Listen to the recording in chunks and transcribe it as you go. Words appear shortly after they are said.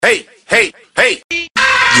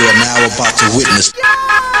You are now about to witness.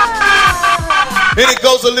 And it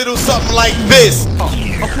goes a little something like this.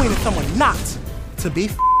 A queen is someone not to be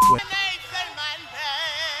with.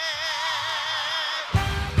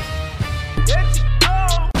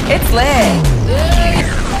 It's lit.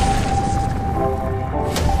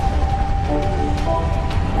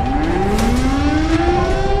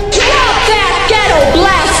 Drop that ghetto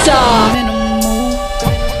blaster.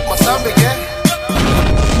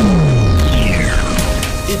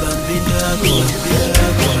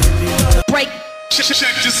 Break. Check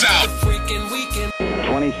this out.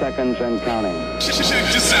 20 seconds and counting. Check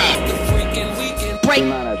this out. Break.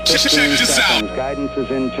 Check this out. Guidance is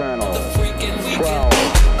internal. 12,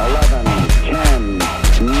 11, 10, 9.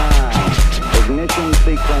 Ignition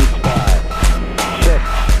sequence start. 6,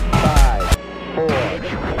 5, 4,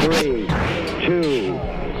 3, 2,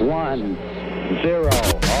 1, 0.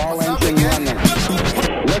 All engine running.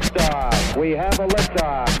 Liftoff. We have a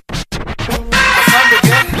liftoff.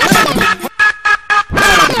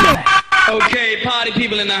 Okay, party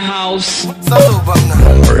people in the house. Don't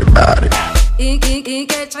worry about it.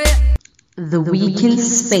 The Weekend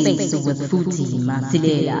Space with Futhi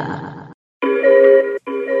Masilela.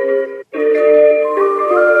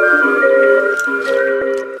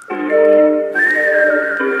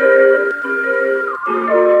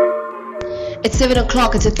 It's 7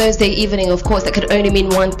 o'clock. It's a Thursday evening. Of course, that could only mean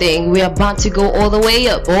one thing. We're about to go all the way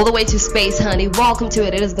up, all the way to space, honey. Welcome to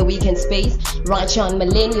it. It is the Weekend Space, right here on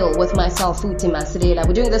Millennial with myself, Futhi Masilela.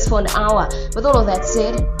 We're doing this for an hour. With all of that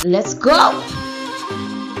said, let's go.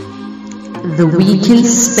 The Weekend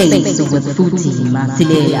Space with Futhi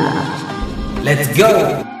Masilela. Let's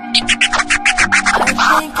go. I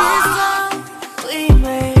think it's time we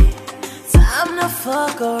made time to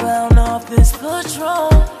fuck around off this patrol.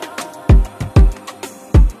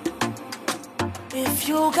 If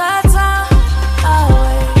you got time, I'll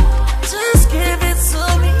wait. Just give it to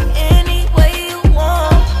me any way you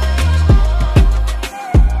want.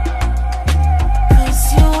 'Cause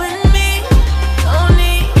you and me don't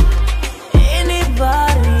need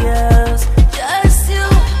anybody else. Just you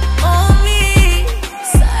on me.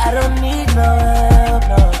 So I don't need no help,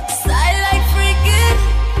 no. 'Cause I like freaking.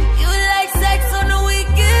 You like sex on the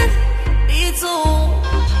weekend. Me too.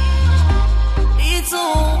 Me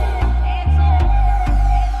too.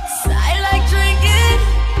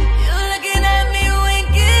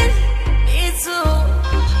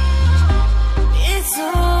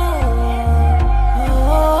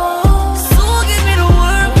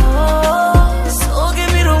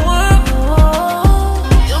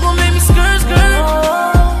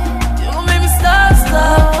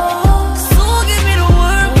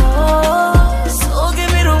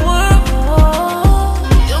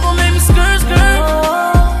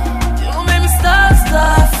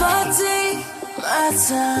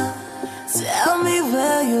 Tell me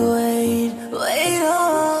where you wait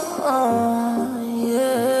on,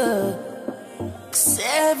 yeah. 'Cause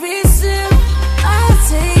every sip I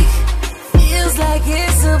take feels like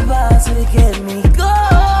it's about to get me going.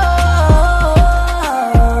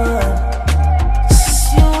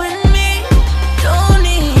 Just you and me, don't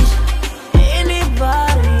need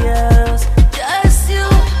anybody else. Just you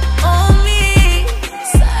on me,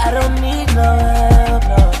 so I don't need no help,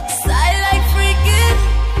 no. 'Cause I like freaking.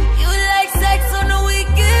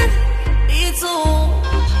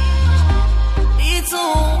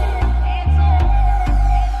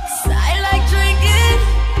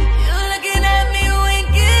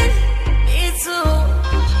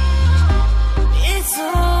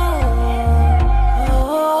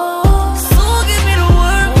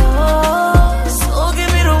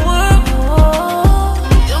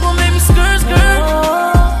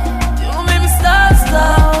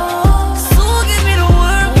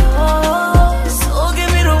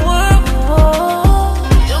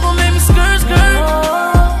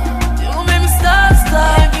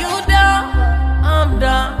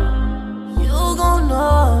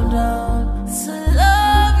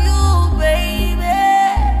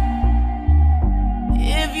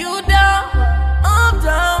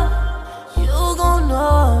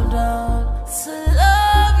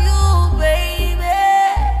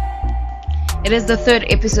 It is the third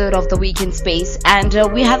episode of the Weekend Space, and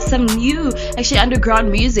we have some new, actually underground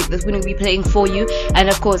music that's going to be playing for you, and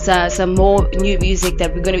of course some more new music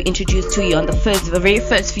that we're going to introduce to you on the very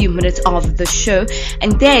first few minutes of the show.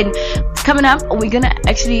 And then coming up, we're going to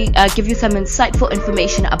actually give you some insightful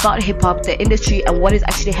information about hip-hop, the industry, and what is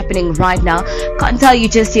actually happening right now. Can't tell you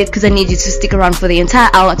just yet because I need you to stick around for the entire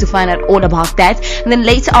hour to find out all about that. And then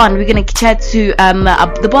later on, we're going to chat to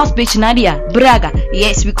the boss bitch Nadia Braga.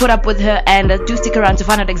 Yes, we caught up with her and do stick around to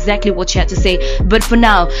find out exactly what she had to say. But for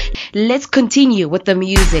now, let's continue with the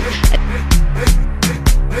music.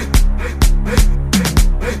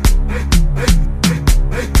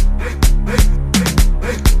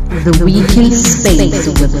 The Weekend Space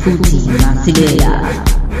with Futhi Masilela.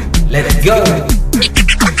 Let's go.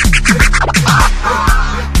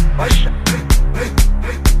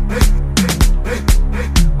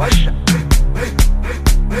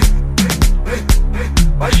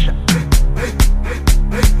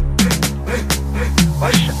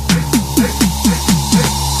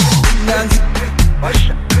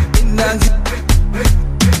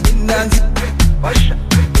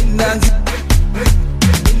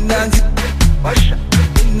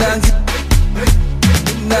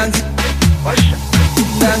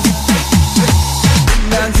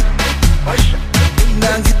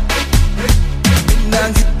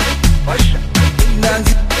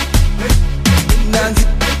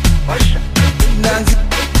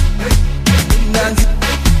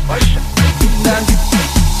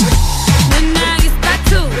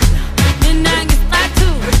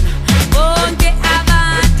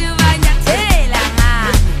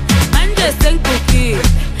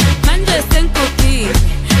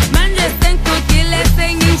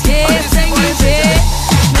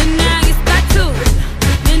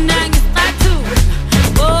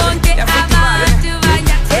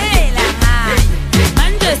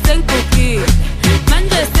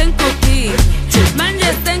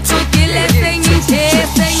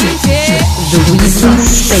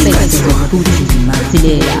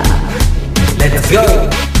 Let's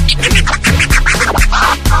go.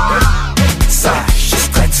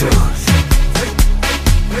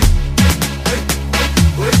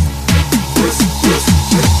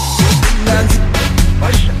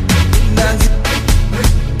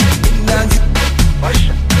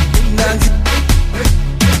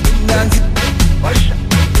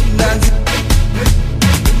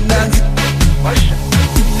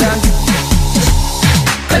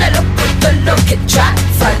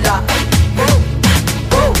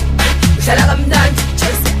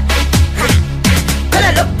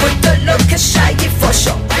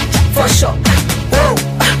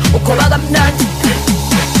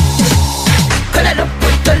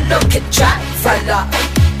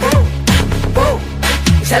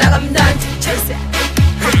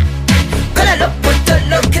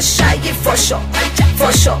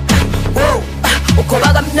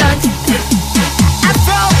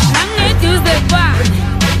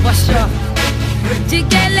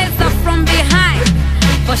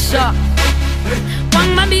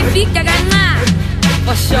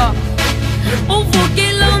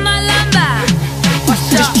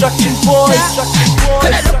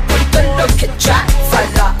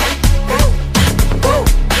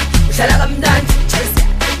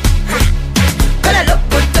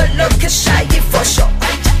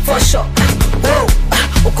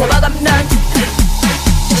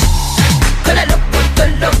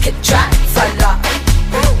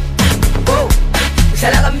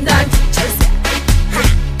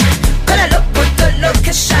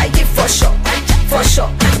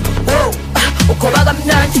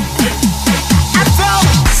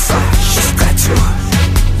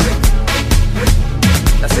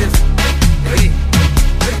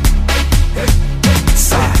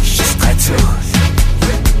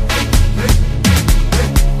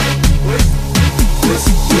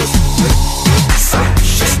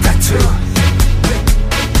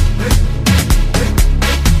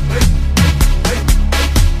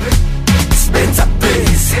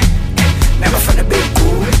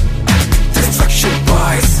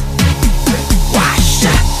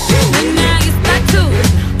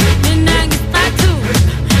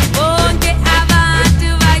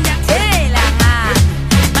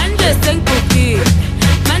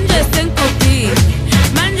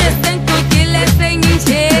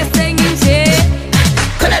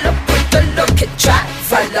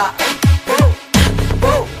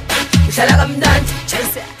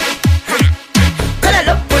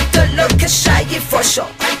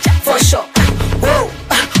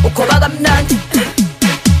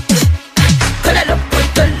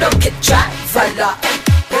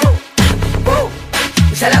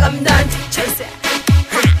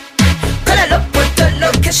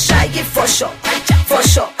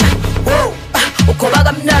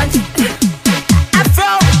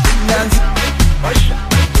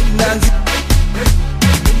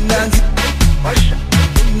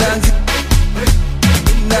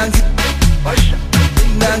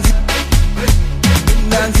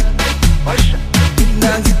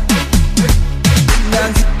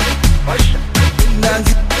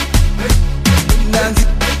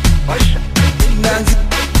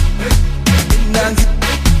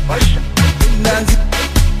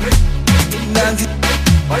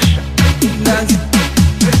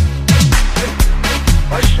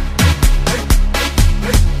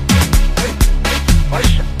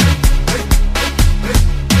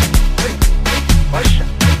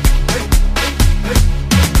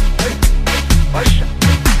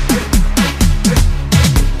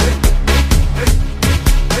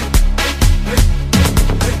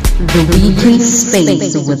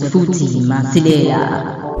 Space with Futhi Masileya.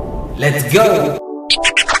 Let's go.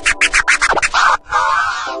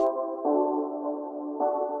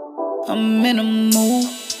 I'm in a mood,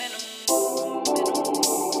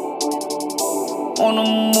 on a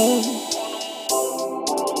move.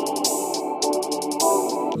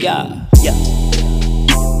 Yeah.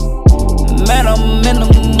 Man, I'm in the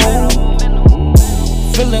mood,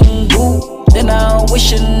 feeling good. Then I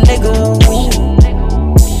wish a nigga would.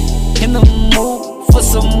 In the mood for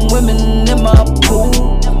some women in my pool.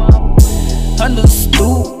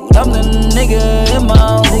 Understood, I'm the nigga in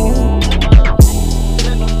my mood.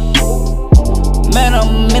 Man,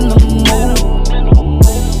 I'm in the mood,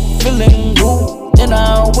 feeling good. Then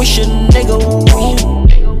I wish a nigga would.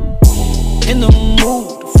 In the mood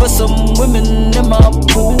for some women in my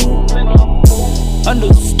pool.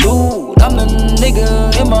 Understood, I'm the nigga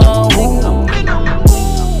in my mood.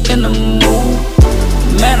 In the mood,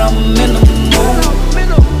 man, I'm in the mood.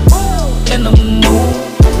 In the mood,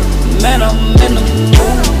 man, I'm in the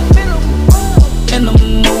mood. In the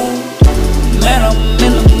mood, man, I'm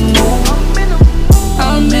in the mood.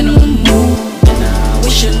 I'm in the mood, and I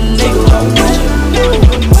wish a nigga would.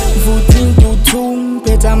 Futhi ntuthum,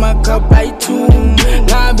 phetha amakhapu ayi-2.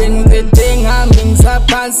 Ngabe ngicede ngihambingisa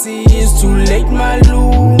phansi, it's too late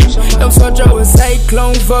malume. Nomsotsha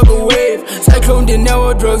we-cyclone, fuck a wave. Cyclone the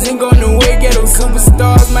never drugs, ain't gonna wait. Ghetto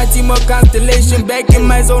superstars, my team of constellation. Back in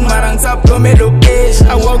my zone, marang supplement location.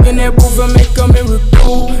 I walk in that booth and make a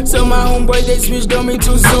miracle. So my homeboys, they switched on me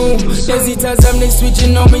too soon. There's the time they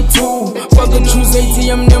switching on me too. Fuck the choose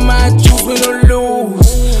ATM, them I choose, we don't lose.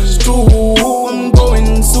 It's true, I'm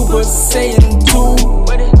going Super Saiyan 2.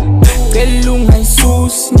 Kelung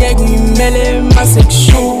Jesus, ngeke ngimele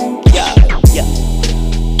masexual. Yeah.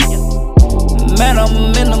 Man, I'm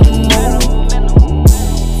in the mood,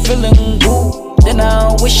 feeling good. Then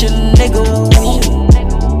I wish a nigga would.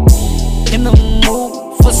 In the mood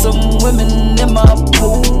for some women in my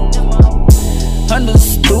pool.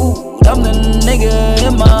 Understood, I'm the nigga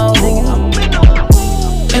in my mood.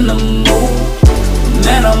 In the mood,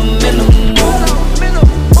 man, I'm in the mood.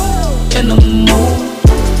 In the mood,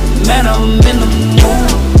 man, I'm in the mood.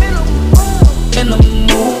 In the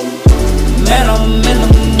mood, man, I'm in the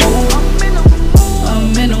mood.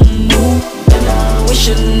 I'm in the mood, and I wish a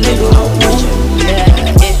nigga would.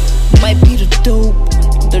 Yeah, it might be the dope,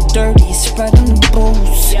 the dirty, spread on the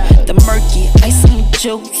booze, the murky, ice on the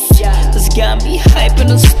juice. This got me hype in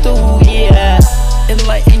the stool, yeah.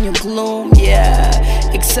 Enlighten your gloom, yeah.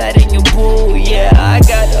 Exciting your boo, yeah. I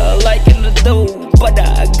got a like in the dough, but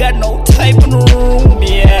I got no type in the room,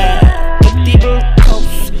 yeah. Medieval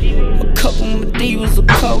coast, a couple Medievals a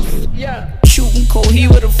coast. Shooting Kohi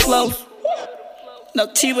with a flow. Now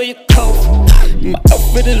T where your coat. My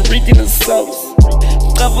outfit is reeking of sauce.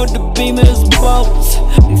 Cover the beam in his boats.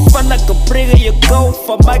 I'm fun like a brig of your go.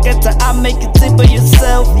 From my get to I make it tip of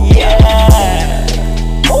yourself, yeah.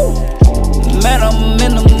 Ooh. Man, I'm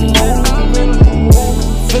in the mood,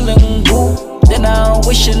 feeling good. Then I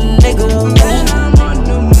wish a nigga would.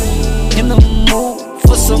 In the mood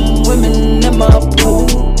for some women in my pool.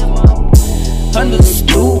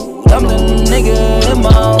 Understood, I'm the nigga in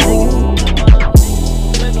my mood.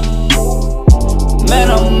 Man,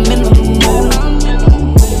 I'm in the mood,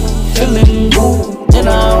 feeling good. Then I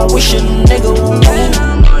wish a nigga would.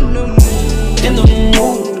 In the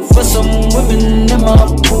mood for some women in my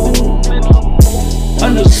pool.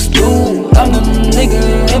 Understood, I'm the nigga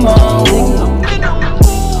in my mood.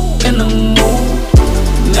 In the mood,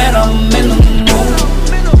 man, I'm in the mood.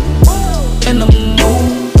 In the mood,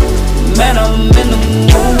 man, I'm in the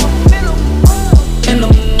mood. In the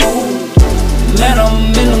mood, man,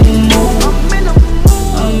 I'm in the mood.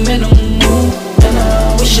 I'm in the mood, and I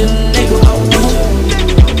wish a nigga would.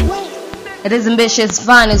 It is ambitious,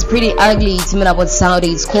 fun, it's pretty ugly. Timina with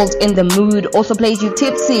Saudi, it's called In the Mood. Also plays you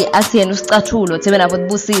Tipsy, Asian Ustachulo, Timina with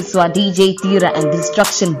Busiswa, DJ Tira and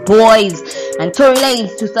Destruction Boys. And Tory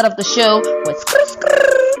Lanez to start off the show with Skr Skr.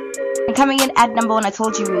 And coming in at number 1, I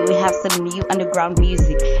told you we have some new underground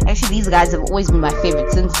music. Actually, these guys have always been my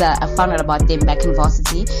favorite since I found out about them back in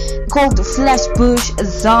varsity. Called Flatbush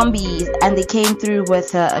Zombies, and they came through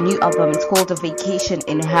with a new album. It's called A Vacation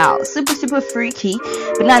in Hell. Super freaky,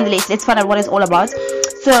 but nonetheless, let's find out what it's all about.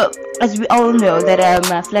 So, as we all know,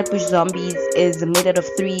 that Flatbush Zombies is made out of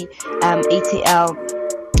 3 ATL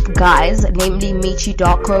guys, namely Michi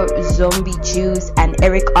Darko, Zombie Juice, and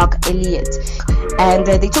Eric Ark Elliott. And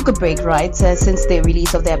they took a break, right, since the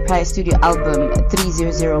release of their prior studio album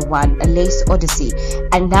 3001, A Lace Odyssey.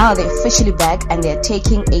 And now they're officially back and they're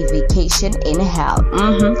taking a vacation in hell.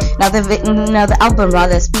 Now the album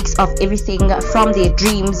rather speaks of everything from their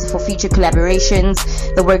dreams for future collaborations,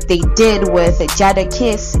 the work they did with Jada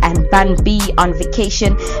Kiss and Bun B on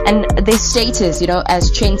vacation, and their status,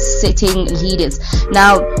 as trend-setting leaders.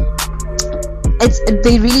 Now,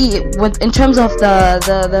 they really, in terms of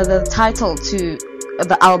the title to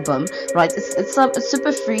the album, right, it's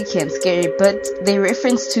super freaky and scary, but they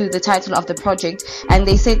reference to the title of the project, and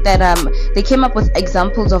they said that they came up with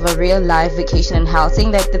examples of a real life vacation in hell,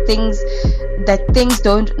 saying that things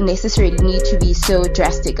don't necessarily need to be so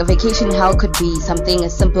drastic. A vacation in hell could be something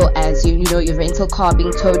as simple as your rental car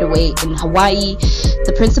being towed away in Hawaii.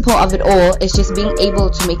 The principle of it all is just being able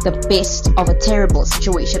to make the best of a terrible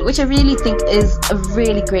situation, which I really think is a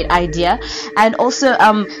really great idea. And also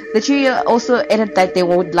the trio also added that they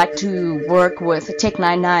would like to work with Tech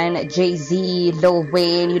 99, Jay-Z, Lil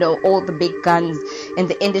Wayne, all the big guns in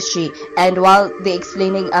the industry. And while they're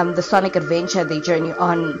explaining the sonic adventure they journey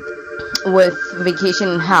on with Vacation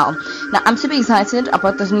in Hell. Now, I'm super excited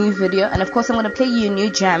about this new video, and of course I'm going to play you a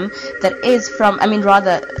new jam that is from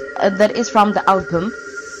the album.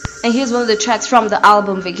 And here's one of the tracks from the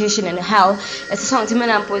album Vacation in Hell. It's a song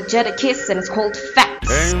teaming up with Jada Kiss, and it's called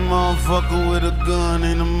Facts. Every motherfucker with a gun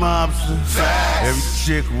ain't a mobster. Every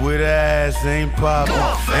chick with ass ain't poppin'.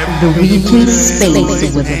 The Weekend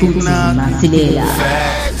Space with Futhi Masilela.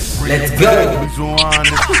 Let's go.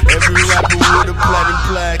 Every rapper with a platinum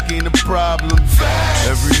plaque ain't a problem.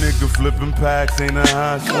 Every nigga flipping packs ain't a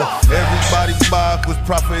hustler. Everybody bark was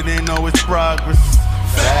profit, ain't know it's progress.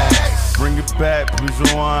 Bring it back, please,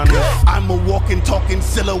 Rwanda. I'm a walking, talking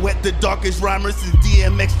silhouette, the darkest rhymer since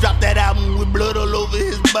DMX dropped that album with blood all over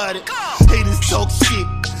his body. Haters talk shit,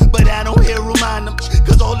 but I don't hear remind them,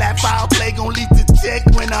 cause all that foul play gon' lead to check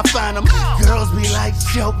when I find them. Girls be like,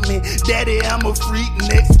 choke me, daddy, I'm a freak.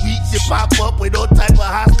 Next week you pop up with all type of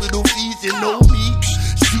hospital fees, you know me.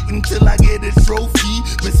 Shooting till I get a trophy.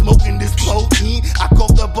 Been smoking this cocaine, I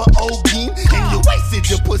coughed up a OG, and you wasted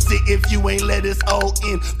your pussy if you ain't let us all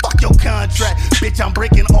in. Fuck your contract, bitch, I'm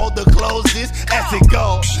breaking all the clauses as it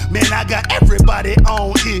goes. Man, I got everybody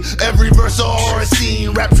on it. Every verse or a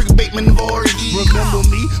scene, rap trick Bateman Voorhees. Remember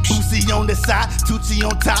me, Boosie on the side, Tucci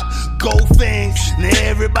on top, gold fangs. Now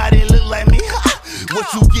everybody look like me.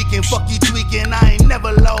 What you geeking, fuck you tweaking, I ain't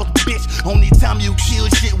never lost, bitch. Only time you kill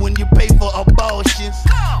shit when you pay for abortions.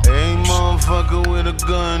 Hey, motherfucker with a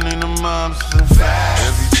gun ain't a mobster.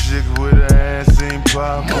 Every chick with a ass ain't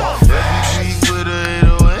poppin'. Every beat with a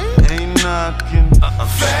 808 ain't knocking.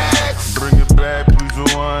 Facts. Bring it back, please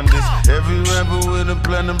rewind this. Every rapper with a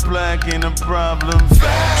platinum plaque ain't a problem.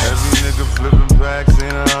 Every nigga flipping packs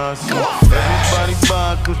ain't a hustler. Everybody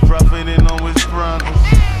buy cause profit ain't always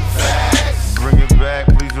progress. Bring it back,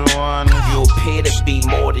 please rewind this. You appear to be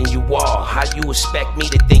more than you are. How you expect me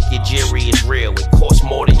to think your jury is real? It costs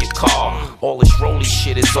more than your car. All this rolly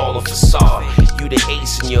shit is all a facade. You the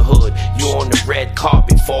ace in your hood, you on the red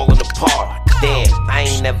carpet falling apart. Damn, I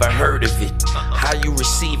ain't never heard of it. How you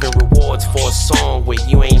receiving rewards for a song where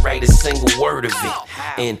you ain't write a single word of it?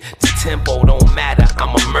 And the tempo don't matter,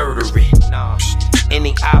 I'ma murder it.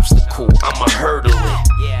 Any obstacle, I'ma hurdle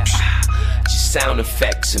it. Just sound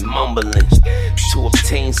effects and mumbling. To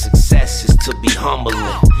obtain success is to be humbling.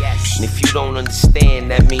 And if you don't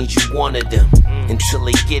understand, that means you one of them. Until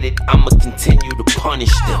they get it, I'ma continue to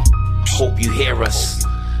punish them. Hope you hear us,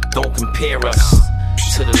 don't compare us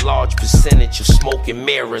to the large percentage of smoke and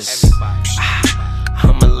mirrors.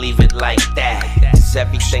 I'ma leave it like that, cause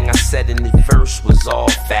everything I said in the verse was all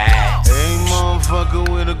facts. Hey, motherfucker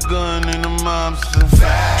with a gun ain't a mobster.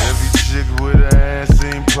 Every chick with a ass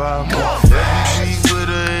ain't poppin'. Every beat with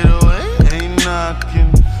a 808 ain't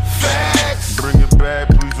knocking. Facts. Bring it back,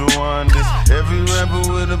 please rewind this. Every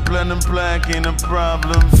rapper with a platinum plaque ain't a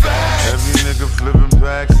problem. Every nigga flipping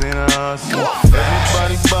packs ain't a hustler.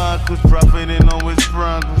 Everybody buy cause profit ain't always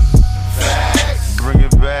progress. Bring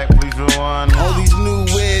it back, please rewind. All these new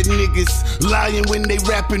weird niggas lying when they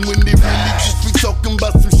rapping, when they really just be talking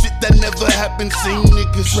about some shit that never happened. Same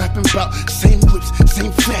niggas rapping about same whips,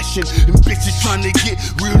 same fashion, and bitches trying to get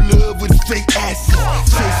real love with fake assets.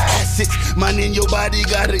 Chase assets, mine and your body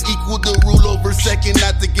gotta equal the rule over second.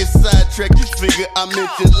 Not to get sidetracked, this figure I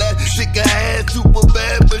mentioned last. Chick I had super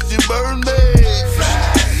bad, but she burned me.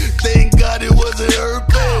 Thank God it wasn't her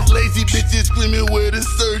past. Lazy bitches screaming where the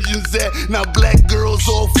surgeons at. Now black girls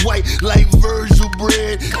off white like Virgil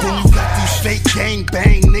bread. Then you got these fake gang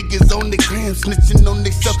bang niggas on the gram snitching on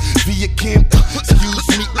themselves via cam. Excuse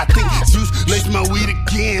me, I think Zeus Lace my weed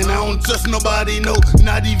again. I don't trust nobody, no,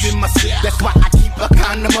 not even myself. That's why I keep a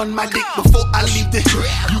condom on my dick before I leave the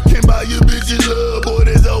crib. You can't buy your bitches love, boy,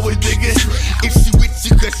 there's always bigger. If she with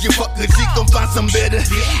you, cause you fuck her, she gon' find some better.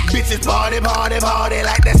 Bitches party, party, party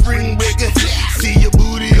like that spring breaker. See your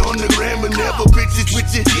booty on the gram, but never bitches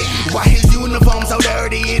with you. Why his uniform so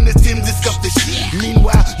dirty and the Tim's is scuffed the shit?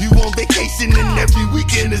 Meanwhile, you on vacation and every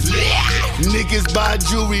weekend is lit. Niggas buy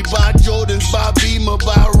jewelry, buy Jordans, buy Beamer,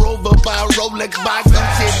 buy Rover, buy Rolex, buy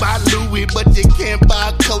Gucci, buy Louis, but you can't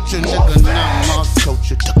buy culture, nigga. Now I'm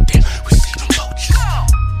culture. Damn, we see them vultures.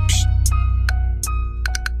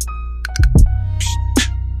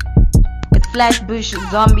 It's Flatbush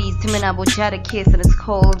Zombies, Timinabo Jada Kiss, and it's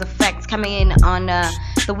called The Facts, coming in on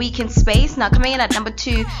the Weekend Space. Now coming in at number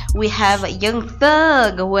 2, we have Young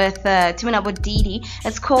Thug with Timinabo Didi.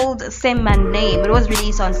 It's called Say My Name. It was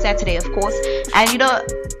released on Saturday, of course, and you know,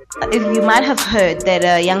 if you might have heard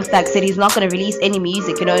that Young Thug said he's not going to release any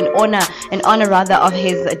music, you know, in honor rather of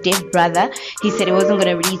his dead brother. He said he wasn't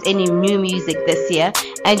going to release any new music this year.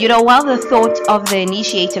 And you know, while the thought of the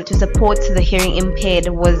initiative to support the hearing impaired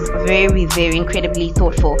was very, very incredibly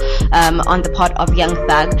thoughtful on the part of Young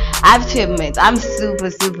Thug, I have to admit, I'm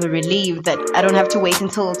super relieved that I don't have to wait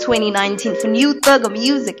until 2019 for new Thug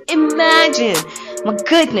music. Imagine! My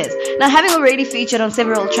goodness. Now, having already featured on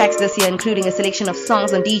several tracks this year, including a selection of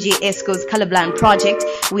songs on DJ Esco's Colorblind project,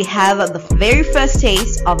 we have the very first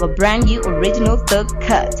taste of a brand new original Thug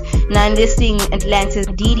cut. Now, enlisting Atlanta's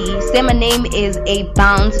Didi, Say My Name is a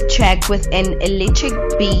bounce track with an electric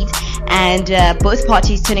beat, and both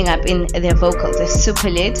parties turning up in their vocals. They're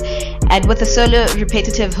super lit, and with a solo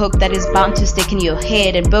repetitive hook that is bound to stick in your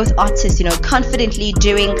head, and both artists, you know, confidently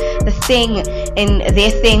doing the thing in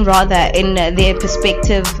their thing, rather, in their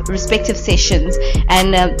respective sessions.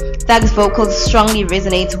 And Thug's vocals strongly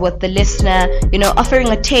resonate with the listener, you know, offering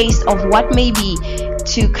a taste of what may be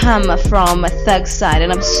to come from Thug's side.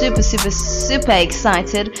 And I'm super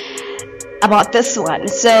excited about this one.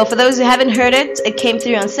 So for those who haven't heard it, it came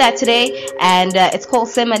through on Saturday, and it's called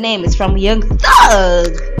Say My Name. It's from Young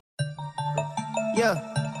Thug. Yeah.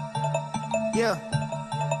 There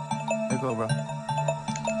you go, bro.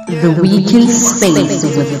 The Weekend Space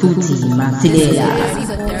with Futhi Masilela.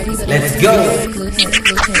 Let's go.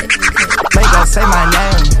 Make her say my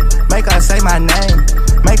name. Make her say my name.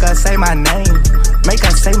 Make her say my name. Make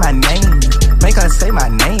her say my name. Make her say my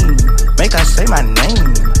name. Make her say my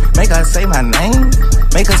name. Make her say my name.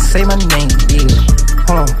 Make her say my name. Yeah.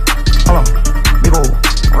 Hold on. Big ol'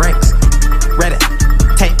 Rex. Ready.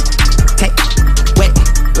 Take. Wet.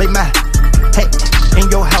 Lay my head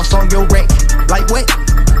in your house on your wreck. Like what?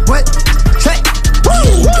 Check.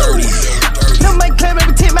 Woo! No my club,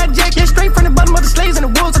 every tip my jacket. Straight from the bottom of the slaves and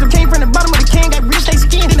the wolves. So came from the bottom of the king. Got rich, they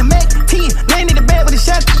skin in the Mac 10. Laying in the bed with a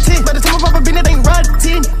shot 10. By the time I'm up, it ain't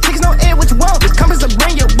rotten. Chicks no air, what you want? The compass will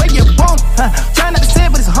bring you where you want. Try not to say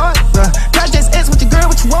it, but it's hard. Not just ask with your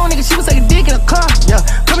girl what you want, nigga. She was like a dick in a car. Yeah.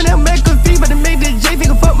 Coming out, make good feet, but to make the J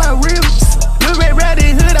finger fuck my ribs. Little red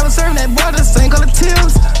riding hood, I was serving that boy the same color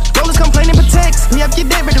tills. Rollers complaining for text. We have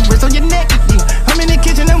your dad with the wrist on your neck. I'm in the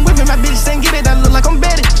kitchen, I'm whipping my bitch, ain't get it. I look like I'm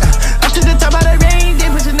betting. Up to the top of the range,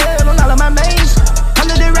 they put Chanel on all of my mains. I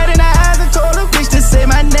looked it right in her eyes and told her bitch to say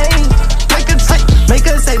my name. Make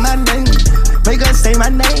her say my name. Make her say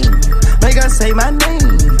my name. Make her say my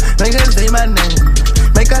name. Make her say my name.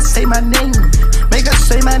 Make her say my name. Make her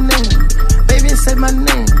say my name. Baby, say my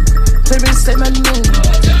name. Baby, say my name.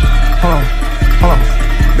 Hold on.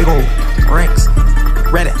 Big ol' Rex.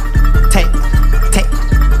 Ready. Take.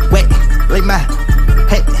 Wet. Lay my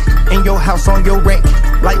head in your house on your wreck.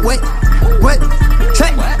 Like what?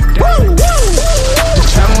 Check. Woo! The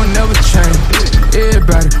time will never change.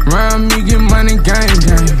 Everybody around me get money, gang.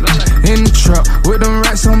 In the truck with them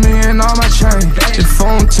racks on me and all my chain. The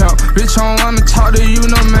phone talk, bitch, I don't wanna talk to you,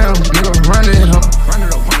 no man. Nigga, run it up.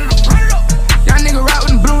 Y'all nigga ride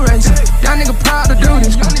with the Blu-rays. Y'all nigga proud to do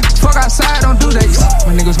this. Fuck outside, don't do that.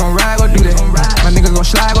 My niggas gon' ride, go do that. My niggas gon'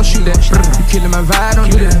 slide, go shoot that. You killing my vibe,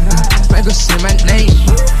 don't do that. Make her say my name.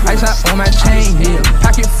 Ice out on my chain.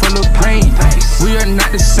 Pocket full of pain. We are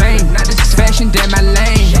not the same. Fashion down my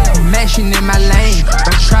lane. Mashing in my lane.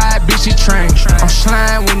 Don't try, bitch, you train. I'm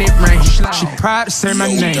slime when it rains. She proud to say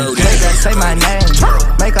my name. Make her say my name.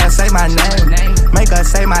 Make her say my name. Make her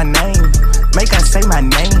say my name. Make her say my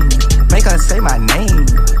name. Make her say my name.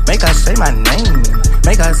 Make her say my name.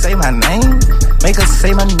 Make her say my name. Make her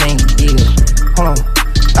say my name. Yeah. Hold on.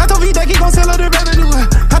 I told V that he gon' sell her the revenue.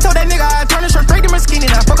 I told that nigga I turn the shirt straight to my skinny.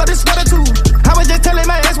 Now fuck up this sweater too. I was just telling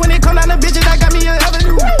my ass when it come down to bitches, I got me an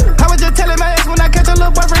avenue. I was just telling my ass when I catch a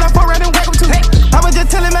little boyfriend, I fall right and whack him too. I was just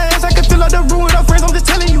telling my ass I can fill up the room with her friends, I'm just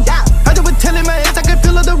telling you. I just was telling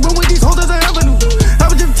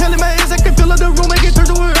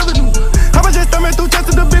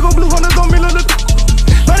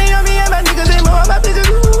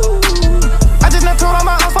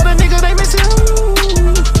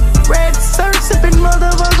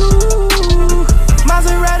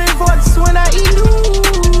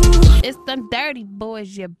them dirty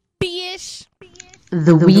boys, you bitch.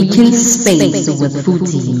 The Weekend Space with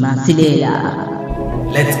Futhi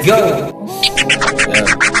Masilela. Let's go.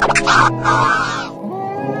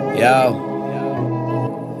 Yo.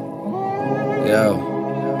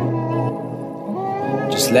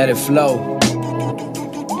 Just let it flow.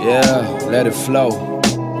 Yeah, let it flow.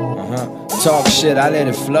 Talk shit, I let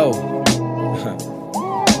it flow.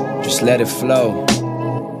 Just let it flow.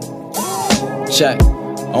 Check.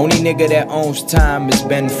 Only nigga that owns time is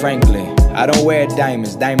Ben Franklin. I don't wear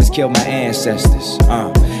diamonds, diamonds killed my ancestors.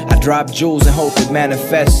 I drop jewels and hope it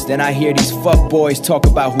manifests. Then I hear these fuck boys talk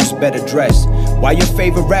about who's better dressed. Why your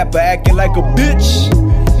favorite rapper acting like a bitch?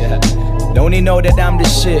 Yeah. Don't he know that I'm the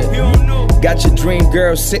shit? Got your dream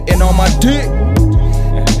girl sitting on my dick.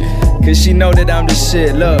 Cause she know that I'm the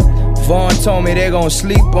shit. Look, Vaughn told me they gon'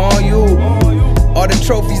 sleep on you. All the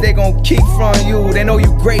trophies they gon' keep from you. They know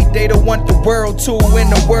you great, they don't want the world too. In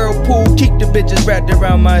the whirlpool, keep the bitches wrapped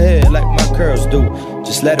around my head like my curls do.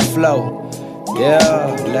 Just let it flow.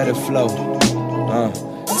 Yeah, let it flow.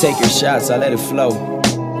 Take your shots, I let it flow.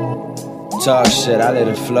 Talk shit, I let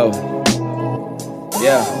it flow.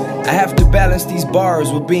 Yeah, I have to balance these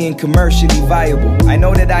bars with being commercially viable. I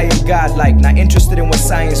know that I am godlike, not interested in what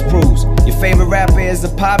science proves. Your favorite rapper is a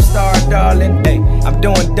pop star, darling. Hey, I'm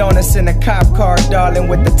doing donuts in a cop car, darling,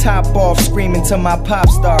 with the top off, screaming till my pop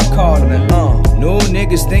star calling. No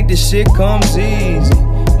niggas think this shit comes easy.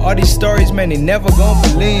 All these stories, man, they never gon'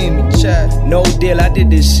 believe me. Chat. No deal, I did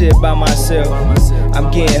this shit by myself. I'm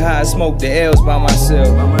getting high, I smoke the L's by myself.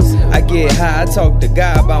 I get high, I talk to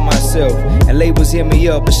God by myself. And labels hit me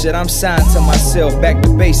up, but shit, I'm signed to myself. Back to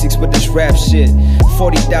basics with this rap shit.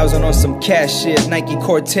 40,000 on some cash shit. Nike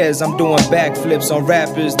Cortez, I'm doing backflips on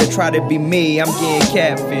rappers that try to be me. I'm getting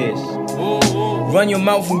catfish. Run your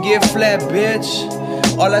mouth and get flat, bitch.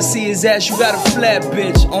 All I see is ass, you got a flat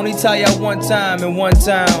bitch. Only tell y'all one time and one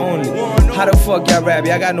time only. How the fuck y'all rap?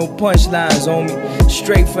 Y'all got no punchlines on me.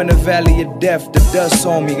 Straight from the valley of death, the dust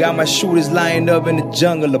on me. Got my shooters lined up in the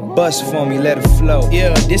jungle, a bus for me, let it flow.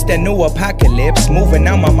 Yeah, this that new apocalypse. Moving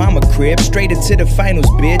out my mama crib, straight into the finals,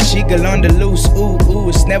 bitch. Eagle on the loose, ooh,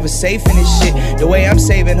 it's never safe in this shit. The way I'm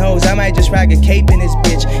saving hoes, I might just rock a cape in this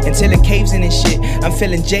bitch. Until it caves in this shit. I'm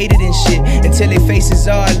feeling jaded and shit. Until their faces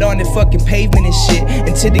all on the fucking pavement and shit.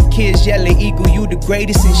 Until the kids yelling, Eagle, you the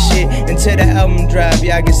greatest and shit. Until the album drop,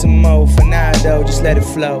 y'all get some more. For now though, just let it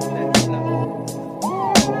flow.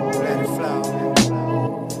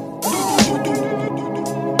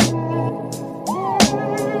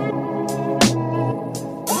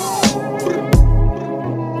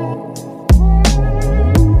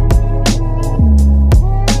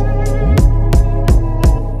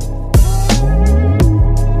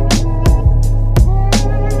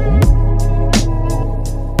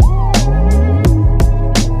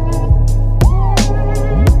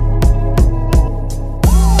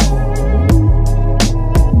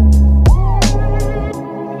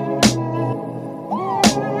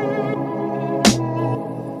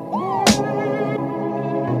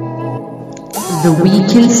 The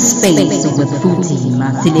Weekend Space with Futhi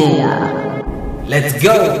Masilela. Let's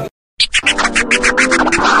go.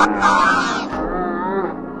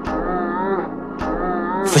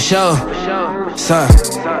 For sure, son.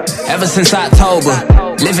 Ever since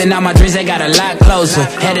October, living out my dreams, they got a lot closer.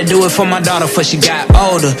 Had to do it for my daughter before she got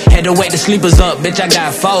older. Had to wake the sleepers up, bitch, I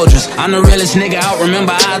got Folgers. I'm the realest nigga out,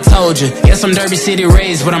 remember I told you. Yes, I'm Derby City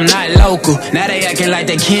raised, but I'm not local. Now they acting like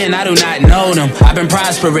they can, I do not know them. I've been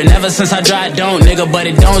prospering ever since I tried don't, nigga, but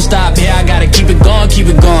it don't stop. Yeah, I gotta keep it going, keep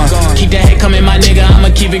it going. Keep that hate coming, my nigga,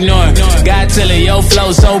 I'ma keep ignoring. God tell it, yo,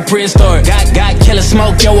 flow so prehistoric. Got killer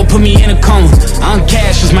smoke, yo, will put me in a coma. I'm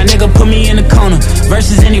Cassius, my nigga, put me in the corner.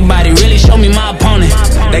 Versus anybody, really show me my opponent.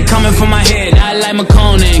 They coming from my head, I like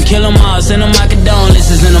McConan. Kill them all, send them my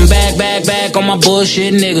condolences. And I'm back on my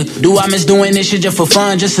bullshit, nigga. Do I miss doing this shit just for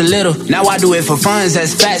fun, just a little? Now I do it for funds,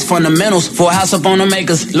 that's facts, fundamentals. For a house up on the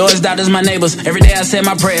makers, lawyers, doctors, my neighbors. Every day I say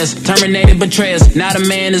my prayers, terminated betrayers. Now the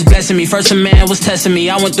man is blessing me, first a man was testing me.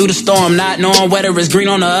 I went through the storm, not knowing whether it's green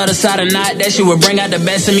on the other side or not. That shit would bring out the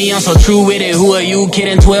best in me, I'm so true with it. Who are you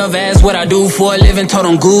kidding? 12 asked what I do for a living, told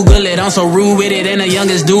them Google it. I'm so rude with it, and the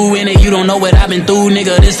youngest do in it. You don't know what I've been through,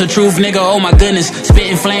 nigga, this the truth, nigga, oh my goodness.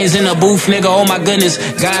 Spitting flames in the booth, nigga, oh my goodness.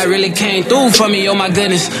 God really came through for me, oh my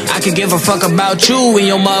goodness. I could give a fuck about you and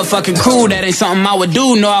your motherfucking crew. That ain't something I would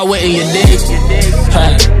do, no I wouldn't, you dig?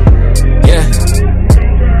 Yeah.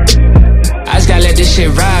 I just gotta let this shit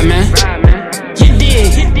ride, man. You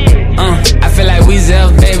dig? I feel like we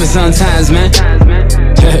Zell baby sometimes, man.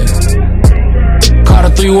 Caught a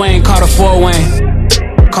 3-Wayne, caught a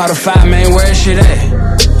 4-Wayne. Caught a 5-man, where shit at?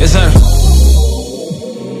 Yes sir.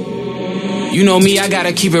 You know me, I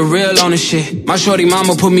gotta keep it real on this shit. My shorty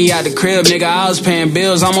mama put me out the crib, nigga, I was paying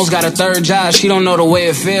bills. Almost got a third job, she don't know the way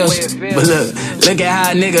it feels. But look at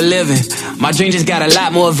how a nigga living. My dream just got a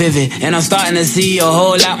lot more vivid, and I'm starting to see a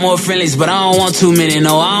whole lot more friendlies. But I don't want too many,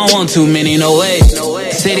 no, I don't want too many, no way.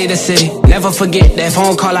 City to city, never forget that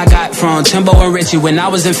phone call I got from Timbo and Richie when I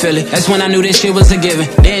was in Philly. That's when I knew this shit was a given.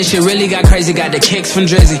 Then shit really got crazy, got the kicks from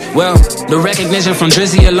Drizzy. Well, the recognition from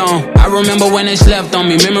Drizzy alone. I remember when they slept on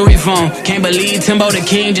me, memory phone. Can't believe Timbo the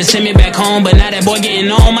King just sent me back home. But now that boy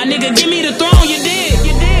getting on, my nigga, give me the throne, you did.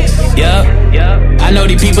 Yup. I know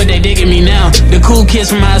these people, they digging me now. The cool kids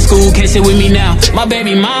from high school can't sit with me now. My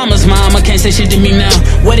baby mama's mama can't say shit to me now.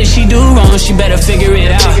 What did she do wrong? She better figure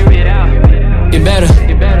it out. You better.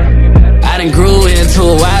 I done grew into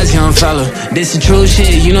a wise young fella. This the true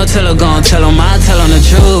shit, you know, tell her gon' tell him. I tell him the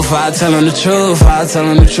truth, I tell him the truth, I tell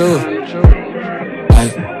him the truth.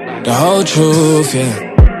 Like, the whole truth, yeah.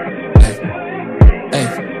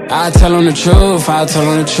 I tell him the truth, I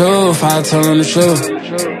tell him the truth, I tell him the truth.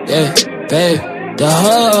 Yeah, babe, the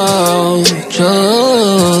whole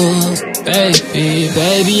truth.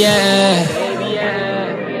 Baby, yeah.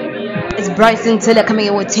 It's Bryson Tiller coming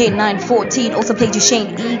in with 10-9-14. Also played you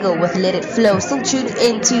Shane Eagle with Let It Flow. Still tuned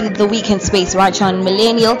into the weekend space right on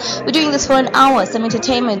Millennial. We're doing this for an hour, some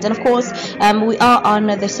entertainment, and of course we are on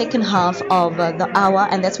the second half of the hour,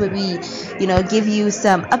 and that's where we, give you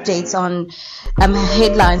some updates on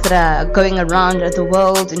headlines that are going around the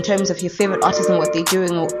world in terms of your favorite artists and what they're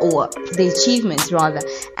doing, or the achievements rather.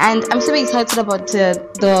 And I'm super excited about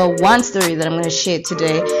the one story that I'm going to share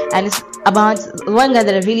today, and it's about one guy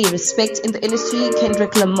that I really respect in the industry,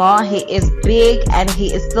 Kendrick Lamar. He is big and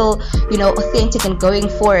he is still, authentic and going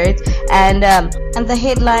for it. And the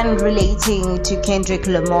headline relating to Kendrick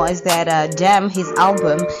Lamar is that Damn, his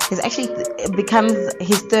album is actually becomes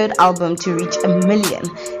his third album to reach 1 million.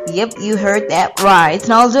 Yep, you heard that right.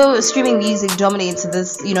 And although streaming music dominates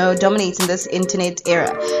this, dominates in this internet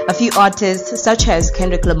era, a few artists such as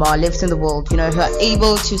Kendrick Lamar lives in the world, who are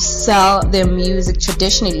able to sell their music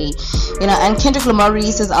traditionally, and Kendrick Lamar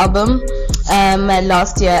released his album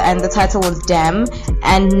last year, and the title was Damn,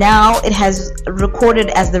 and now it has recorded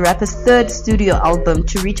as the rapper's third studio album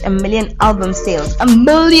to reach 1 million album sales. 1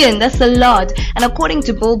 million, that's a lot. And according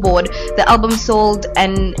to Billboard, the album sold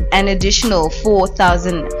an additional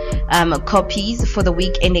 4,000 copies for the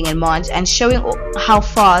week ending in March, and showing how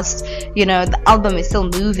fast the album is still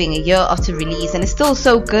moving a year after release, and it's still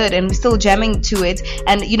so good, and we're still jamming to it.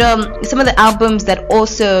 And some of the albums that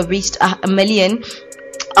also reached 1 million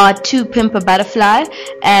are To Pimp a Butterfly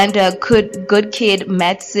and Good Kid,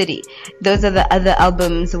 Mad City. Those are the other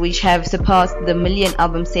albums which have surpassed the 1 million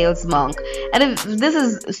album sales mark. And this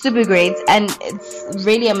is super great, and it's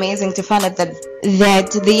really amazing to find out that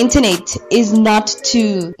the internet is not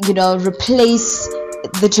to replace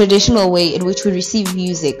the traditional way in which we receive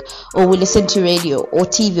music, or we listen to radio or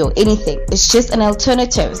TV or anything. It's just an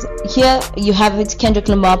alternative. Here you have it. Kendrick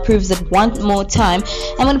Lamar proves it one more time.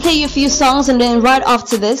 I'm going to play you a few songs, and then right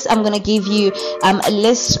after this I'm going to give you a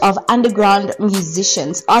list of underground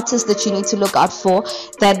musicians, artists that you need to look out for,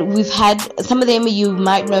 that we've had. Some of them you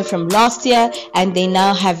might know from last year, and they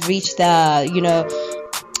now have reached the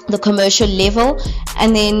commercial level.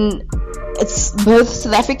 And then it's both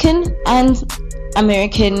South African and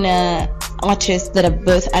American artists that are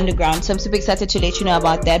both underground, so I'm super excited to let you know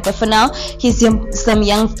about that. But for now, here's some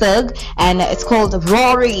Young Thug, and it's called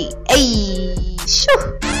Rory. Hey,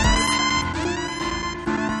 shoo.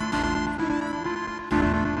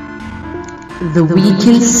 The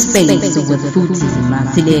Weekend Space with Futhi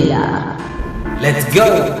Masilela. Let's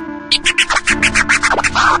go.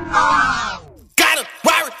 Got a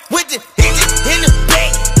Rory with the engine in the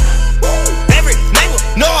back. Every neighbor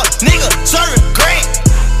know a nigga serving.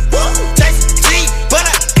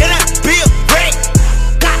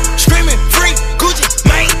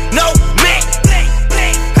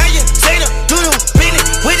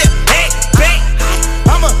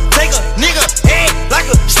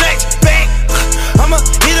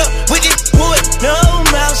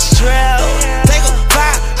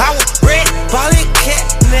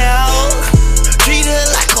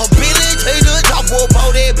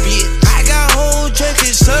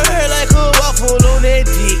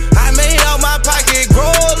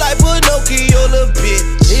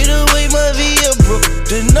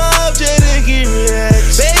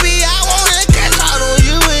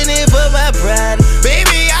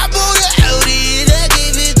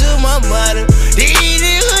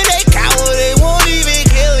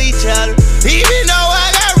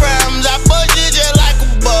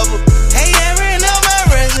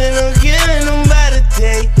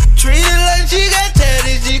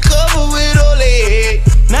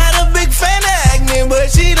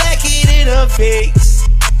 pigs.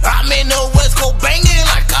 I'm in the West Coast banging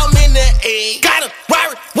like I'm in the A. Got a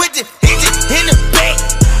wire with the engine in the back.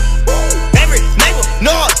 Every neighbor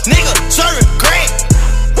know a nigga serving crack.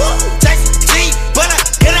 Taxi G, but I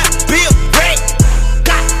cannot be a wreck.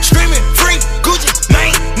 Got screaming free Gucci,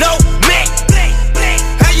 man, no Mac.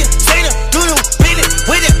 How you say the do you business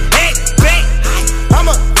with your head back?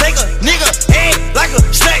 I'ma take a nigga head like a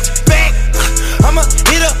snatch back. I'ma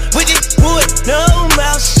hit up with this wood, no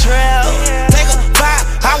mousetrap. Take a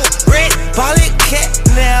 5-hour red ballin' cat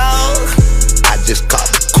now. I just caught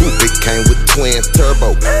the coupe, it came with twin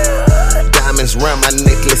turbo. Diamonds round my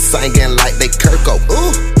necklace, singing like they Kirko.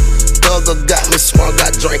 Ooh, Thugger got me smart,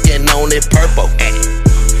 got drinking on it purple.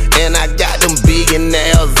 And I got them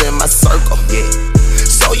billionaires in my circle. Yeah.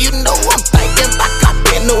 So you know I'm thinking back up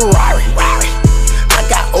in the Rari. I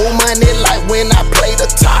got old money like when I played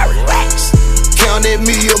Atari. Counted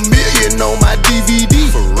me $1 million on my DVD.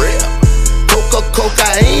 For real.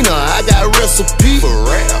 Cocaine, I got recipe. For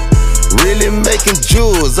real. Really making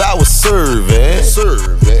jewels, I was serving.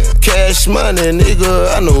 Cash money,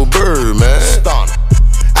 nigga, I know bird, man. Stunner.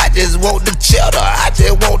 I just want the cheddar, I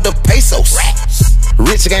just want the pesos.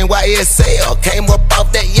 Rich gang YSL, came up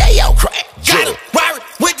off that yayo crack. Got a wire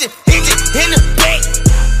with the engine in the back.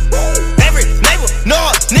 Every neighbor know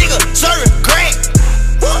a nigga serving crack.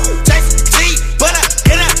 Taxi G, but I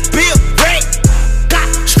cannot be a wreck. Got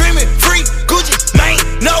screaming free Gucci, man,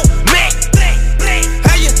 no Mac.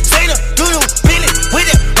 How you say the do you business with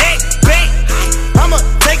your head back? I'ma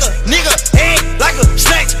take a nigga head like a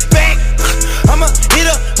snatch back. I'ma hit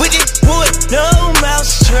up with this wood, no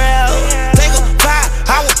mousetrap. Take a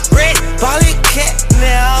 5-hour red ballin' cat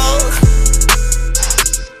now.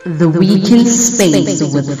 The Weekend Space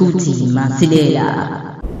with Futhi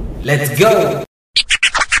Masilela. Let's go.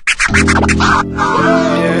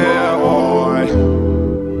 Yeah, boy.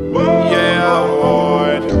 Yeah,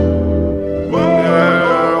 boy.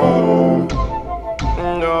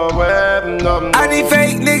 I need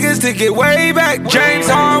fake niggas to get way back. James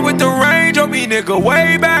Harden with the range on me, nigga,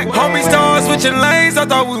 way back. Homie stars switching lanes, I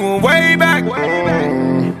thought we went way back.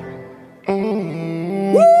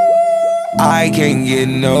 I can't get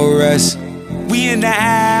no rest. We in the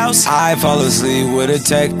house. I fall asleep with a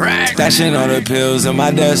tech. Stashing all the pills on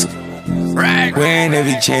my desk. Wearing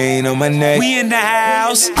every chain on my neck. We in the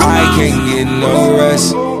house. I can't get no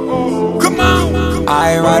rest. Come on.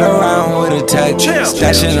 I ride around with a tech.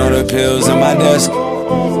 Stashing all the pills on my desk.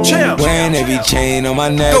 Wearing every chain on my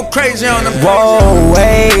neck. Go crazy on them. Whoa,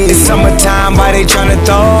 wait. It's summertime, why they tryna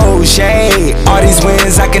throw shade? All these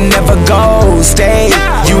wins, I can never go stay.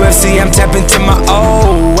 UFC, I'm tapping to my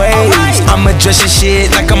old ways. I'ma dress your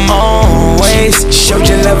shit like I'm always. Showed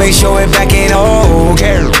your love, ain't show it back, ain't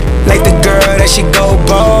okay. Like the girl that she go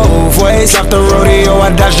both ways. Off the rodeo,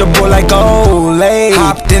 I dodged the bull like Olay.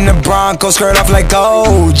 Hopped in the Bronco, skirt off like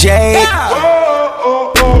OJ.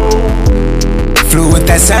 Flew with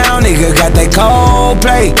that sound, nigga, got that cold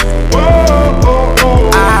play.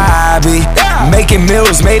 I be making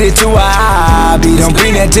meals, made it to a hobby. Don't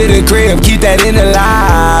bring that to the crib, keep that in the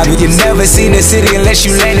lobby. You never seen the city unless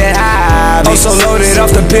you lay that high. Oh, so loaded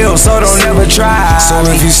off the pill, so don't ever try. So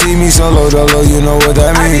if you see me solo dolo, you know what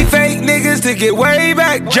that means. I need fake niggas to get way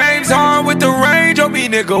back. James Harden with the range on me,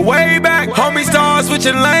 nigga, way back. Homie stars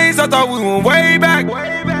switching lanes, I thought we went way back.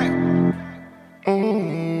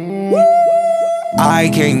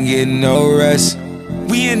 I can't get no rest.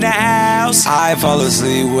 We in the house. I fall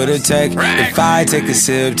asleep with a tech. If I take a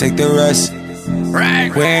sip, take the rest.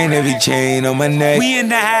 Wearing every chain on my neck. We in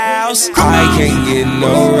the house. I can't get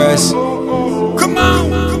no rest. Come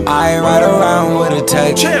on. I ride around with a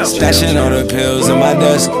tech. Stashing all the pills on my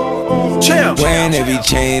desk. Wearing every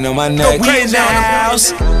chain on my neck. We in the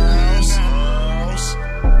house.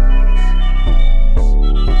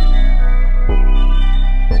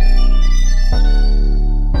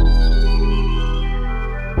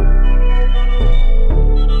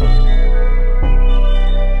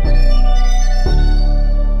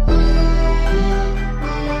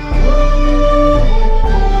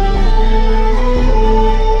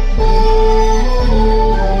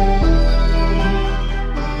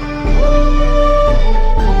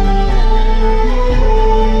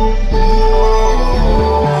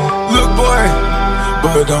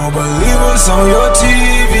 But don't believe what's on your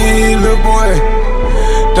TV, look boy.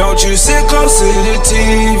 Don't you sit close to the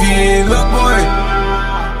TV, look boy.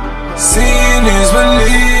 Seeing is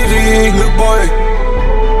believing, look boy.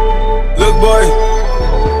 Look boy.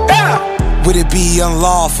 Yeah. Would it be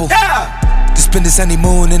unlawful? Yeah. To spend this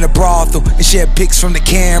honeymoon in a brothel and share pics from the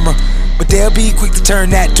camera? But they'll be quick to turn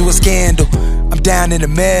that to a scandal. I'm down in the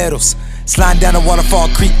medals. Sliding down the waterfall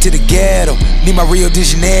creek to the ghetto. Need my Rio de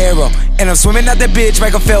Janeiro. And I'm swimming out that bitch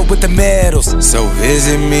like I felt with the medals. So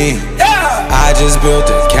visit me. I just built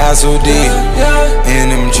a castle deep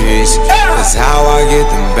in them trees. That's how I get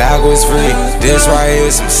them backwards free. This right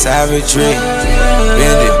here's some savagery.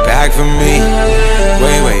 Bend it back for me.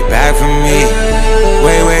 Way back for me.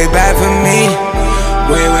 Way back for me.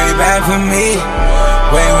 Way back for me.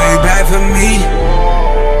 Way back for me.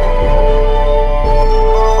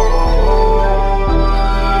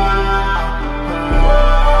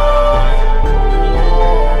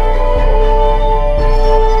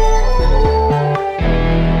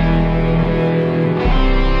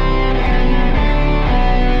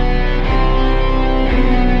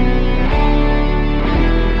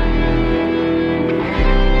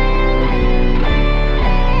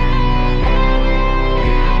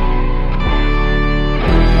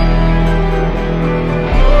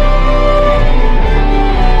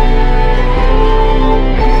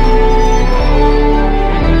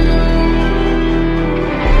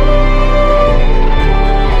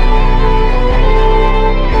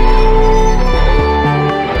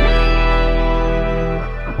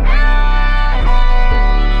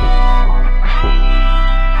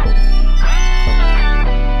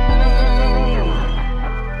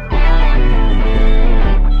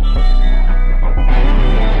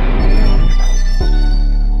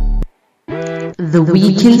 The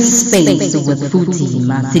Weekend Space with Futhi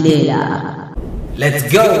Masilela.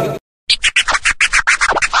 Let's go!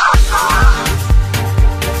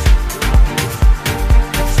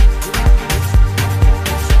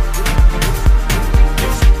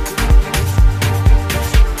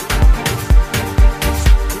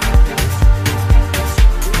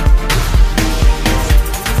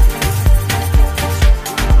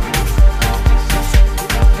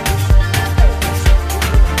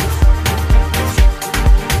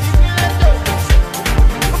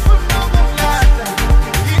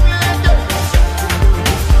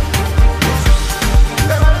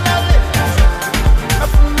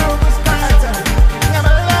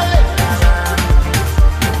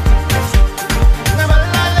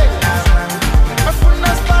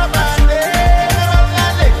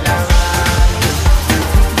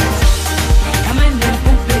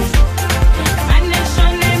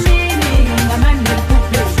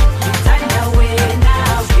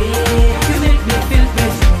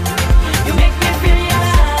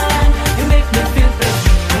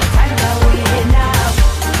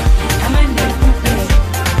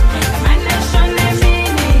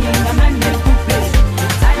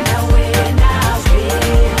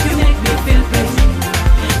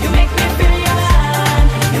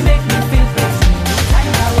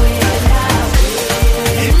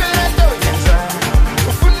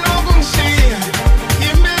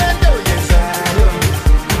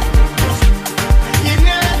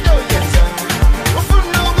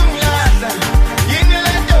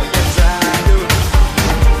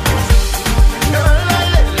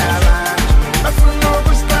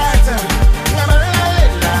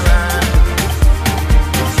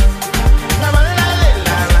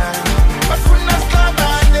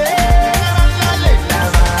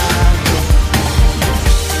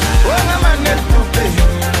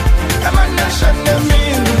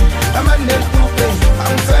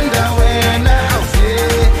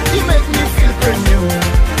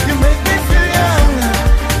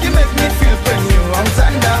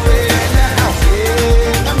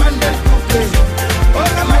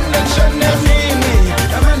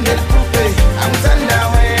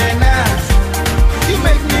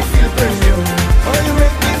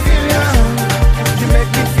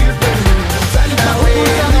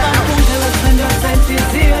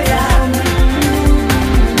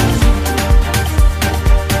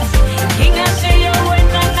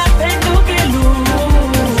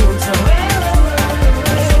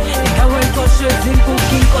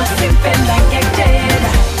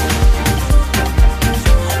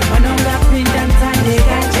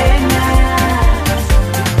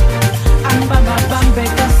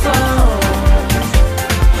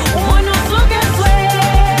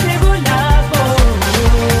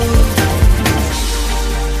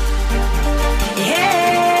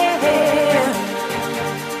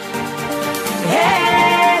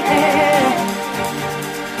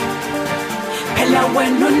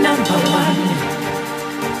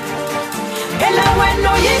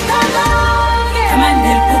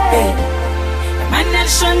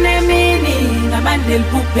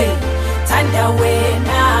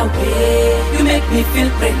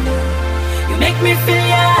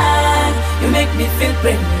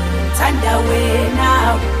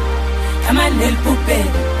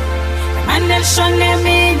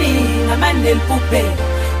 Ungamandel pupe,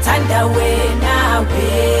 tanda wena we.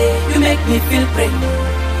 You make me feel brave.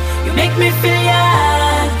 You make me feel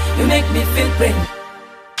young. You make me feel brave.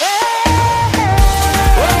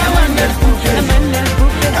 Ungamandel pupe, Ungamandel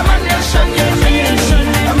pupe, Ungamandel shonye,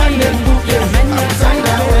 Ungamandel pupe,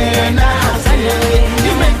 tanda wena we.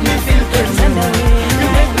 You make me feel brave. You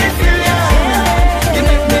make me feel young. You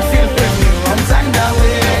make me feel brave. Tanda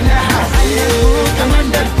wena we.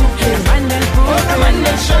 Ungamandel pupe, Ungamandel pupe,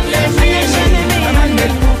 Ungamandel shonye,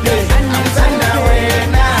 Ungamandel pupe, tanda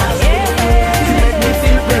wena we. You make me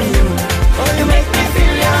feel brave. You make me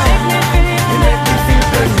feel young. You make me feel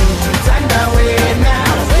brave. Tanda wena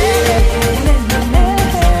we.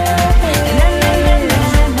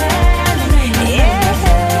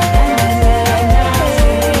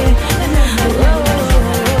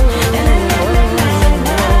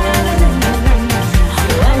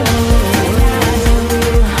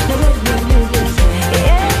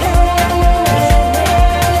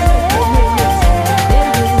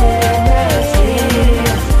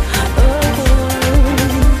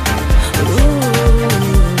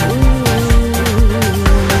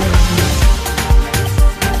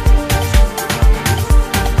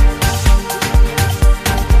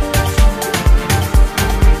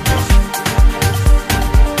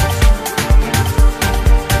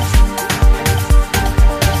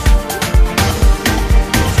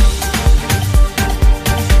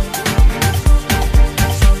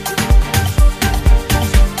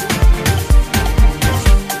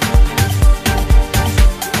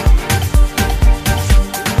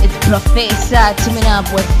 Professor teaming up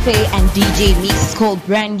with Faye and DJ Mix called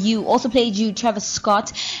Brand New. Also played you Travis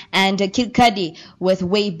Scott and Kid Cudi with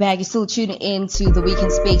Way Back. You're still tuning in to the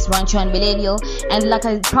Weekend Space, Rancho and Millennial. And like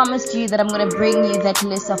I promised you that I'm going to bring you that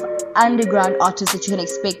list of underground artists that you can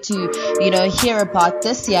expect to, hear about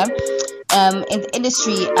this year in the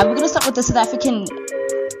industry. And we're going to start with the South African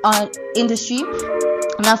industry.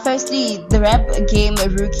 Now, firstly, the rap game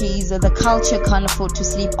rookies, the culture can't afford to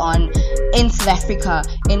sleep on in South Africa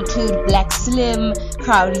include Black Slim,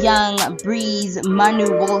 Crowd Young, Breeze, Manu,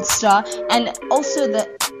 Worldstar, and also the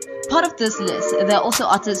part of this list, there are also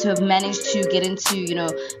artists who have managed to get into,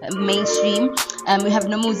 mainstream. We have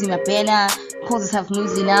Nomuzi Mabena, calls himself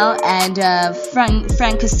Muzi now, and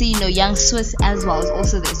Frank Casino, Young Swiss as well is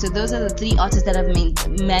also there. So those are the three artists that have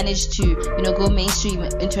managed to, go mainstream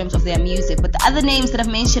in terms of their music. But the other names that I've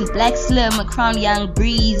mentioned, Black Slim, Crown Young,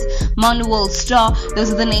 Breeze, Manuel Star,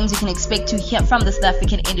 those are the names you can expect to hear from the South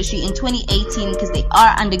African industry in 2018 because they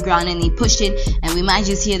are underground and they push it, and we might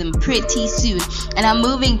just hear them pretty soon. And I'm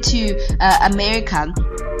moving to America.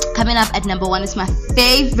 Coming up at number 1 is my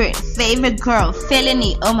favorite girl,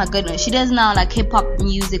 Felony. Oh my goodness, she does now like hip-hop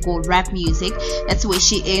music or rap music. That's the way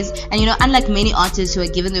she is. And unlike many artists who are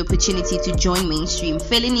given the opportunity to join mainstream,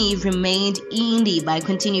 Felony remained indie by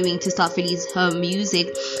continuing to self-release her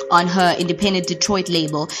music on her independent Detroit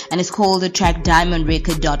label, and it's called the track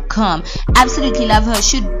DiamondRecord.com. Absolutely love her.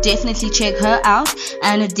 Should definitely check her out.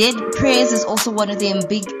 And Dead Prayers is also one of them.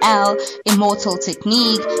 Big L, Immortal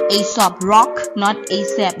Technique, A$AP Rock, not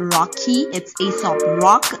A$AP Rocky, it's A$AP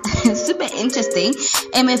Rock. Super interesting.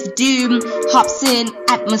 MF Doom, Hobson,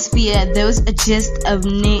 Atmosphere. Those are just a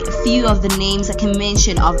few of the names I can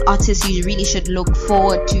mention of artists you really should look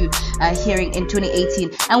forward to hearing in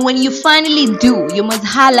 2018. And when you finally do, you must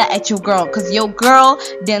holla at your girl, because your girl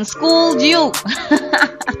then schooled you.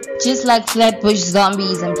 Just like Flatbush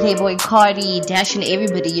Zombies and Playboy Cardi, Dash and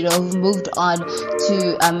everybody, who've moved on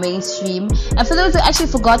to mainstream. And for those who actually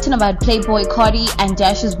forgotten about Playboy Cardi and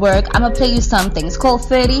Dash's work, I'm gonna play you something. It's called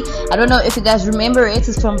 30. I don't know if you guys remember it.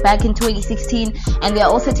 It's from back in 2016, and they're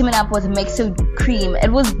also teaming up with Mexo Cream.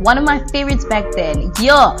 It was one of my favorites back then.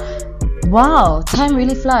 Yeah. Wow, time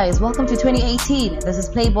really flies. Welcome to 2018. This is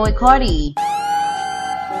Playboy Cardi.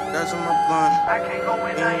 That's my blunt. I can't go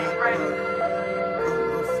in there.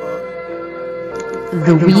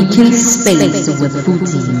 The Weekend Space with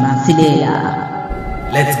Futhi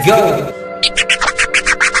Masilela. Let's go.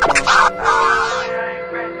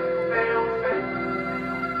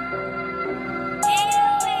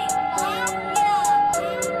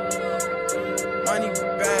 Money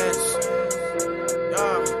bags,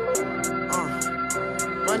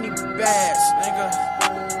 money bags, nigga.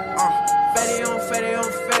 Fetty on fetty on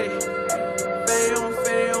fetty, fetty on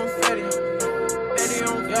fetty on fetty, fetty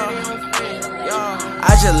on fetty on fetty. I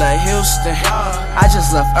just left Houston, I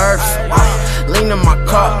just left Earth. Lean in my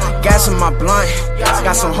car, gas in my blunt.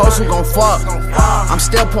 Got some hoes who gon' fuck. I'm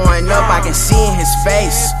still pouring up, I can see in his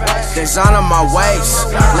face. Design on my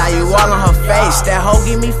waist, now you all on her face. That hoe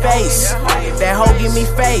give me face, that hoe give me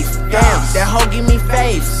faith. Damn, that hoe give me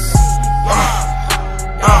faith.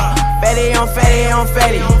 Fetty on Fetty on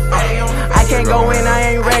Fetty. I can't go in, I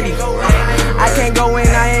ain't ready. I can't go in,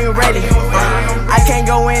 I ain't ready. I can't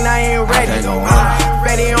go in, I ain't ready.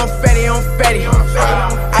 Fetty on Fetty on Fetty.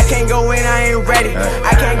 I can't go in, I ain't ready.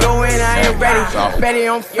 I can't go in, I ain't ready.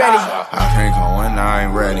 Fetty on Fetty. I can't go in, I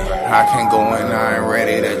ain't ready. I can't go in, I ain't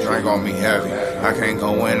ready. That drink on me heavy. I can't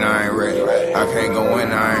go in, I ain't ready. I can't go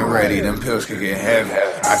in, I ain't ready. Them pills could get heavy.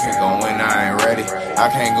 I can't go in, I ain't ready. I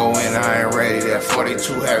can't go in, I ain't ready. That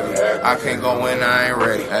 42 heavy. I can't go in, I ain't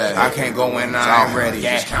ready. I can't go in, I ain't ready.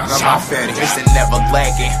 Just count on my fatty. It's never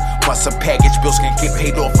lagging. Once a package, bills can get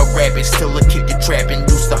paid off a rabbit. Still a kid you trapping.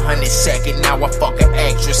 Used to 100 second, now I fuck an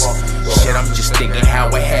actress. Shit, I'm just thinking how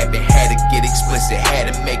it happened. Had to get explicit,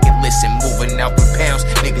 had to make it listen. Moving out the pounds,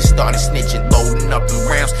 niggas started snitching, loading up the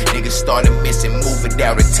rounds. Niggas started missing, moving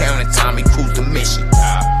out of town, and Tommy cruised the mission.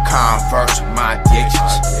 Converse with my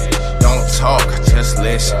addictions. Don't talk, just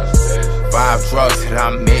listen. 5 drugs that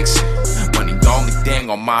I'm mixing. Money the only thing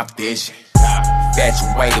on my vision.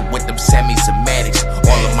 Infatuated with them semi-somatics.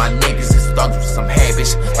 All of my niggas is thugs with some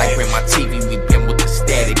habits. Like bring my TV, we been with the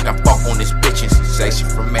static. I fuck on this bitch and sensation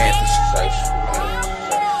from Athens.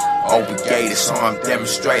 Obligated, so I'm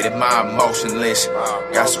demonstrating my emotionless.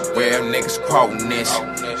 Got some real niggas quoting this.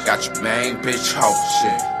 Got your main bitch, oh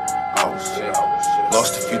shit. Oh shit.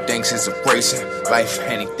 Lost a few things since a racing. Life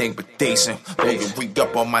anything but decent. When you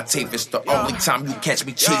re-up on my tape, it's the only time you catch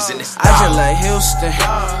me cheesing. I just left Houston,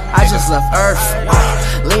 I just left Earth.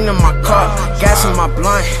 Lean in my car, gas in my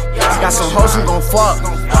blunt. Got some hoes who gon' fuck.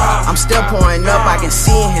 I'm still pouring up, I can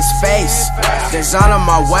see in his face. Design on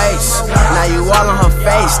my waist. Now you all on her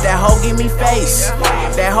face. That hoe give me face.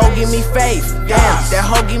 That hoe give me faith. Damn, that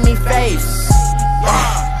hoe give me faith.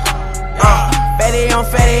 Fetty on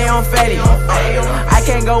Fetty on Fetty. I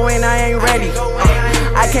can't go in, I ain't ready.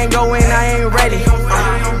 I can't go in, I ain't ready.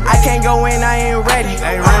 I can't go in, I ain't ready.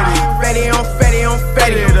 Fetty on Fetty on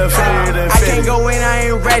Fetty. I can't go in, I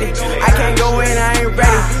ain't ready. I can't go in, I ain't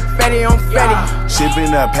ready. Fetty on Fetty.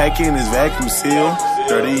 Shipping that packing is vacuum seal.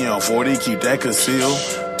 30 on 40, keep that concealed.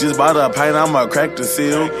 Just bought a pint, I'ma crack the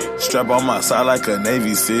seal. Strap on my side like a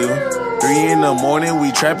Navy SEAL. 3 in the morning,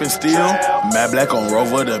 we trapping still. Matte Black on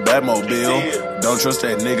Rover, the Batmobile. Don't trust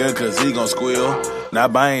that nigga, cause he gon' squeal.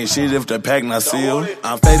 Not buying shit if the pack not sealed.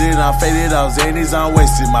 I'm faded, I'm Xannies, I'm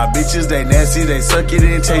wasted. My bitches, they nasty, they suck it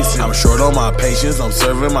and taste it. I'm short on my patience, I'm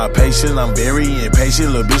serving my patience. I'm very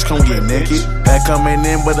impatient, little bitch come get naked. Pack coming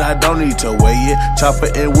in, but I don't need to weigh it. Chopper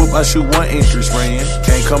and whip, I shoot 1 entry spraying.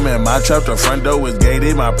 Can't come in my trap, the front door is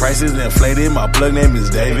gated. My price is inflated, my plug name is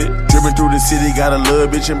David. Dripping through the city, got a little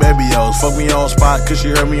bitch and baby-os. Fuck me on spot, cause she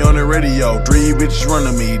heard me on the radio. 3 bitches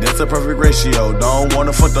running me, that's a perfect ratio. Don't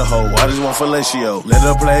wanna fuck the hoe, I just want fellatio. Let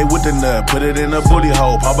her play with the nut, put it in a booty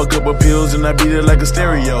hole. Pop a couple pills and I beat it like a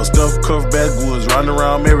stereo. Stuff cuff backwoods, round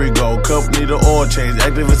around merry-go. Cup need an oil change,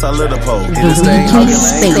 activists I let her pole. In the state, hugging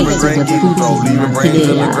lane, dripping grain, getting throw. Leaving brains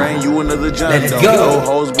in the grain, you another John Doe. No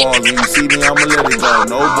hose balls, when you see me, I'ma let it go.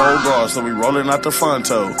 No bowl guards, so we rolling out the front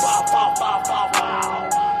toe.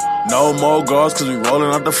 No more guards, cause we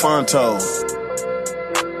rolling out the front toe.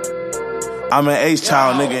 I'm an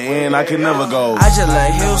H-child, nigga, and I can never go. I just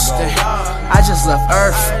left Houston, I just left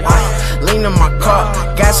Earth. Lean in my car,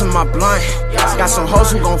 gas in my blunt. Got some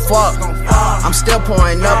hoes who gon' fuck. I'm still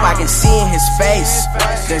pouring up, I can see in his face.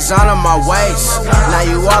 Design on my waist. Now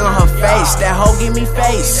you all on her face. That hoe give me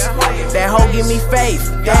face. That hoe give me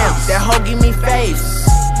faith. Damn, that hoe give me faith.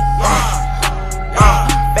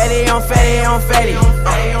 Fetty on Fetty on Fetty.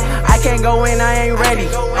 I can't go in, I ain't ready.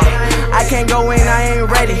 I can't go in, I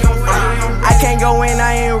ain't ready. I can't go in,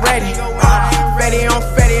 I ain't ready. Fetty on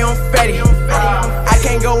Fetty on Fetty. I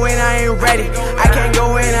can't go in, I ain't ready. I can't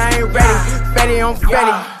go in, I ain't ready. Fetty on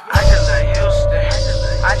Fetty. I just left Houston.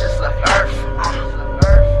 I just left Earth.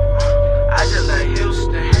 I just left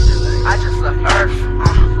Houston. I just left Earth.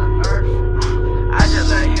 I just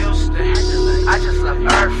left Houston. I just left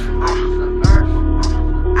Earth.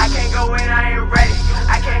 I can't go in, I ain't ready.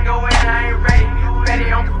 I can't go in, I ain't ready.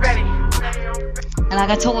 Fetty on Fetty. And like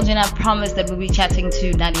I told you, and I promised that we'll be chatting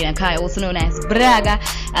to Nadia Nakai, also known as Braga.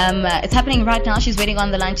 It's happening right now. She's waiting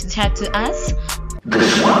on the line to chat to us.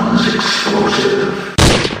 This one's explosive.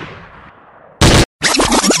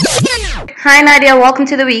 Hi Nadia, welcome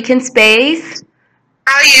to the Weekend Space.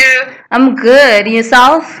 How are you? I'm good.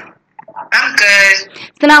 Yourself? I'm good.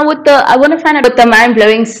 So now I want to find out with the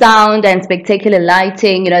mind-blowing sound and spectacular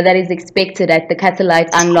lighting, that is expected at the Catalyte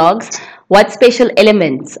Unlogs. What special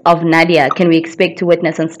elements of Nadia can we expect to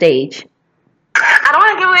witness on stage? I don't want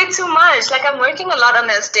want to give away too much. Like, I'm working a lot on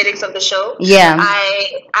the aesthetics of the show. Yeah.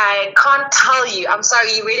 I can't tell you. I'm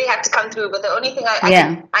sorry, you really have to come through. But the only thing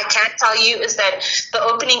I can tell you is that the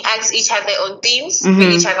opening acts each have their own themes.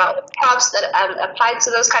 We each have our own props that apply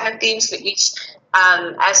to those kind of themes for each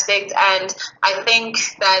aspect. And I think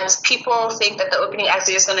that people think that the opening acts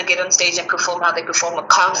are just going to get on stage and perform how they perform a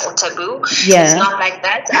calm or taboo. Yeah. It's not like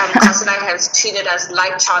that. Considine has treated us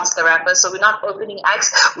like Chance the Rapper, so we're not opening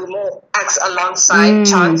acts, we're more acts alongside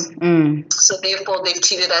Chance. So therefore they've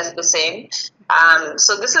treated us the same.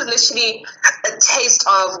 So this is literally a taste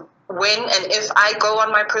of when and if I go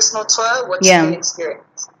on my personal tour, what you can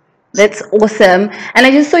experience. That's awesome. And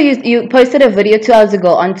I just saw you posted a video 2 hours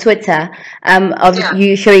ago on Twitter of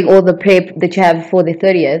you showing all the prep that you have for the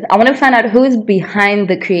 30th. I want to find out who's behind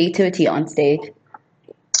the creativity on stage.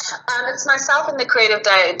 It's myself and the creative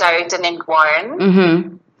director named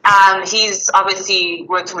Warren. He's obviously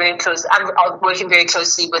working very close. I'm working very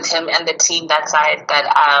closely with him and the team that side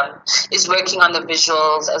that is working on the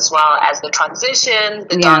visuals as well as the transition,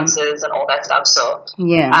 the dances, and all that stuff. So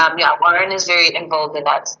Warren is very involved in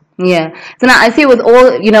that. Yeah. So now I see with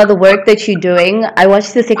all, the work that you're doing, I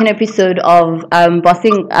watched the second episode of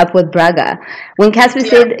Bossing Up with Braga. When Casper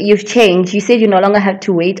said you've changed, you said you no longer have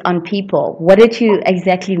to wait on people. What did you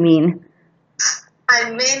exactly mean?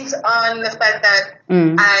 I meant on the fact that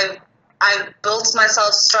I've built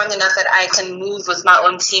myself strong enough that I can move with my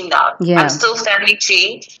own team now. Yeah. I'm still family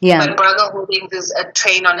tree, but Braga Holdings is a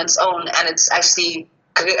train on its own, and it's actually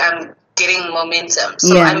getting momentum.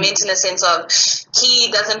 So I meant in the sense of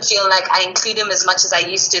he doesn't feel like I include him as much as I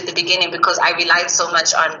used to at the beginning because I relied so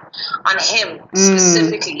much on him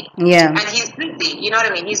specifically. And he's busy, you know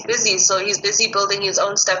what I mean? He's busy, so he's busy building his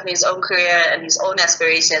own stuff and his own career and his own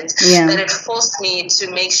aspirations. That it forced me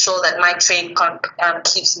to make sure that my train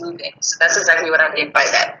keeps moving. So that's exactly what I mean by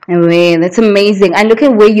that. Away, that's amazing. And look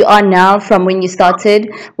at where you are now from when you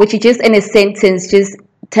started. Would you just in a sentence just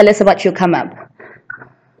tell us about your come up?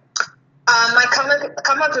 My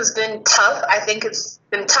come up has been tough. I think it's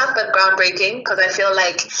been tough but groundbreaking because I feel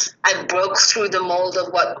like I broke through the mold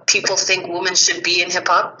of what people think women should be in hip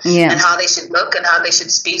hop and how they should look and how they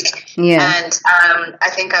should speak. And I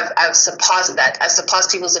think I've surpassed that. I've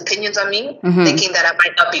surpassed people's opinions on me, thinking that I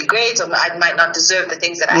might not be great or I might not deserve the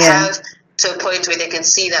things that I have, to a point where they can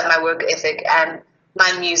see that my work ethic and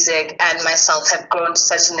my music and myself have grown to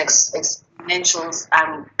such an exponential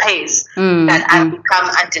pace that I've become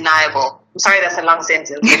undeniable. I'm sorry, that's a long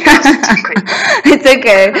sentence. It's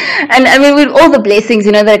okay. And I mean, with all the blessings,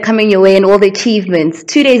 that are coming your way and all the achievements,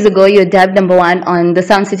 2 days ago, you were dubbed #1 on the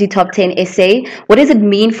Sound City Top 10 SA. What does it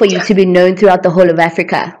mean for you to be known throughout the whole of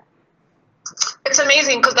Africa? It's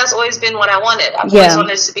amazing because that's always been what I wanted. I've always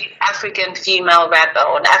wanted to be an African female rapper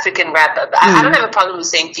or an African rapper. But I don't have a problem with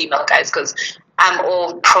saying female, guys, because I'm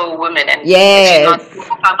all pro women, and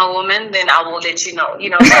if I'm a woman, then I will let you know.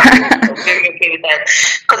 So I'm very okay with that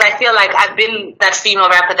because I feel like I've been that female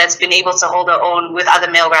rapper that's been able to hold her own with other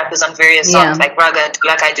male rappers on various songs, like Braga,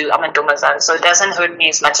 like I do. I'm a Dumazan, so it doesn't hurt me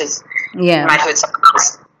as much as it might hurt someone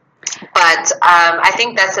else. But I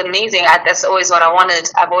think that's amazing. That's always what I wanted.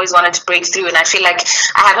 I've always wanted to break through, and I feel like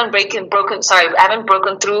I haven't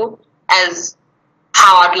broken through as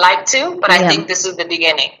how I'd like to, but I think this is the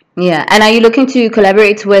beginning. Yeah, and are you looking to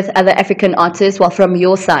collaborate with other African artists, from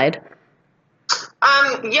your side?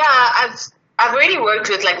 I've already worked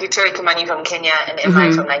with like Victoria Kimani from Kenya and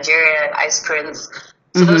MI from Nigeria and Ice Prince.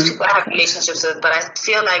 So those people I have relationships with, but I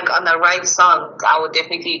feel like on the right song, I would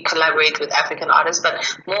definitely collaborate with African artists. But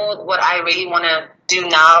more what I really want to do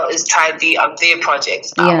now is try to be on their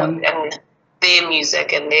projects now and their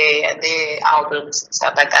music and their albums and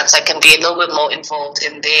stuff like that, so I can be a little bit more involved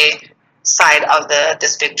in their side of the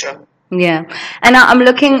spectrum. Yeah, and I'm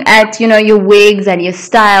looking at your wigs and your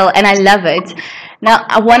style, and I love it. Now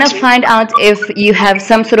I want to find out if you have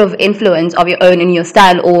some sort of influence of your own in your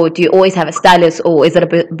style, or do you always have a stylist, or is it a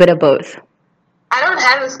bit of both? I don't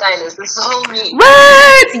have a stylist. It's all me.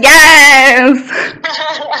 What? Yes.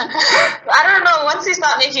 I don't know. Once you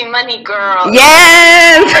start making money, girl.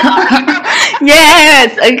 Yes.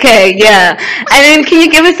 Yes. Okay. Yeah. And then, can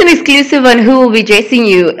you give us an exclusive on who will be dressing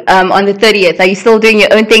you on the 30th? Are you still doing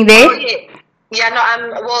your own thing there? Oh, yeah.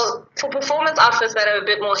 No. For performance outfits that are a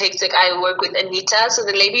bit more hectic, I work with Anita. So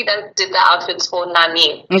the lady that did the outfits for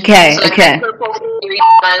Nani. Okay. So okay.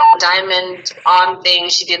 Diamond arm thing,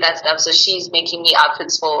 she did that stuff. So she's making me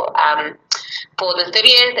outfits for the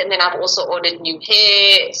 30th, and then I've also ordered new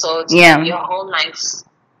hair. So it's gonna be a whole nice.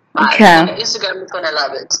 Okay. Instagram is gonna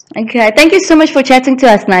love it. Okay. Thank you so much for chatting to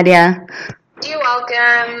us, Nadia. You're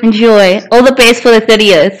welcome. Enjoy. All the best for the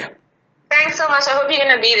 30th. Thanks so much. I hope you're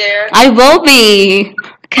going to be there. I will be.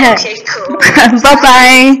 Okay, cool.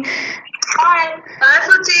 Bye-bye. Bye. Bye,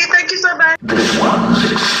 Futhi. Thank you so much. This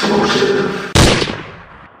one's explosive.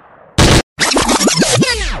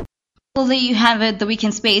 Well, there you have it, the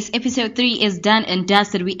Weekend Space. Episode 3 is done and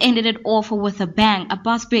dusted. We ended it off with a bang, a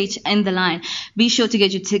boss bitch in the line. Be sure to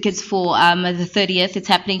get your tickets for the 30th. It's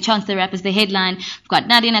happening. Chance the Rapper's the headline. We've got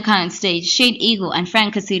Nadia Nakai on stage, Shane Eagle and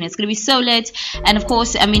Frank Casino. It's going to be so lit. And of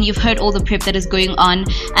course, I mean, you've heard all the prep that is going on.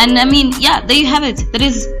 And I mean, yeah, there you have it. That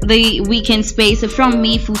is the Weekend Space. From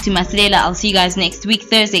me, Futhi Masilela. I'll see you guys next week,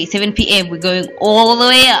 Thursday, 7 p.m. We're going all the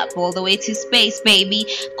way up, all the way to space, baby.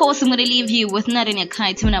 Of course, I'm going to leave you with Nadia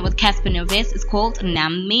Nakai, teaming up with Casper. It's called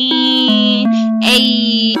Nami.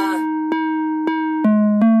 Hey.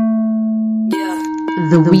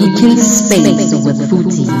 The Weekend Space with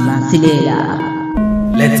Futhi Masilela.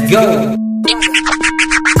 Let's go.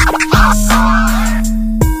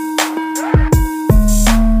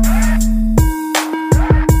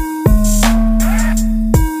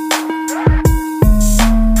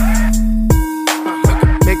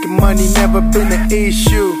 Making money never been an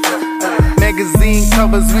issue. Magazine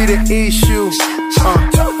covers we the issue.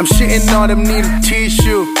 I'm shitting on them, need a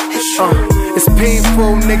tissue. It's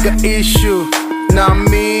painful, nigga issue. Nah,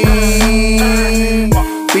 me,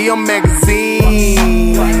 we on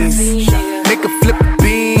magazines. Make a flip a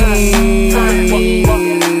bean.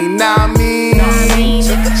 Nah, me.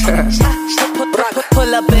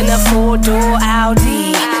 Pull up in a 4-door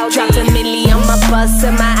Audi. Dropped $1 million on my bus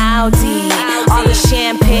and my Audi. All the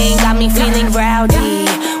champagne got me feeling rowdy.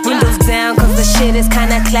 Windows down cause the shit is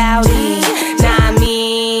kinda cloudy. Nah, I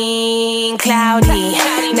mean cloudy.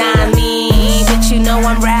 Nah, I mean, but you know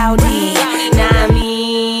I'm rowdy. Nah, I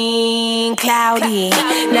mean cloudy.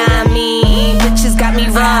 Nah, I mean, bitches got me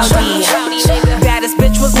rowdy. Baddest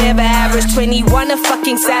bitch was never average. 21, a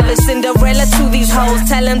fucking savage. Cinderella to these hoes,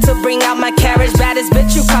 tell them to bring out my carriage. Baddest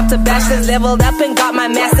bitch, you cop to bastards. Leveled up and got my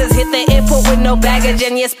masters. Hit the airport with no baggage.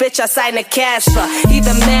 And yes, bitch, I signed a Casper. He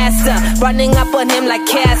the master, running up on him like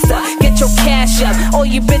Castor. Get your cash up. All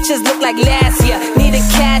you bitches look like last year. Need a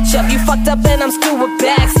catch up. You fucked up and I'm still with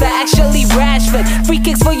Baxter. Actually, Rashford. Free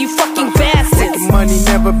kicks for you fucking bastards. Making money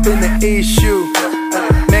never been an issue.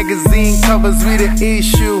 Magazine covers we the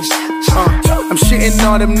issue. I'm shitting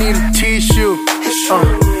on them, need a tissue.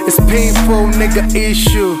 It's painful, nigga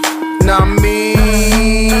issue. Nah, me,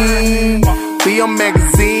 we on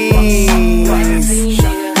magazines.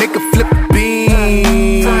 Make a flip a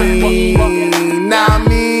bean. Nah,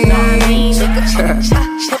 me.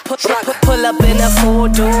 Pull up in a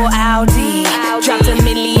 4-door Audi. Dropped $1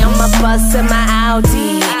 million on my bus and my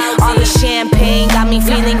Audi. All the champagne got me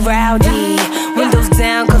feeling rowdy. Windows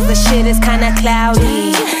down cause the shit is kinda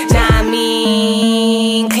cloudy. Nah, I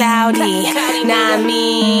mean cloudy. Nah, I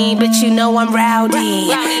mean, but you know I'm rowdy.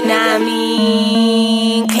 Nah, I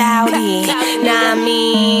mean cloudy. Nah, I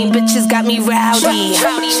mean, bitches got me rowdy.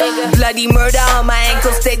 Bloody murder on my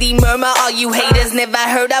ankle, steady murmur. All you haters never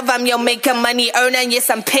heard of. I'm your maker, money earner, yes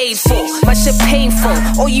I'm paid for. My shit painful,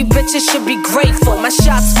 all you bitches should be grateful. My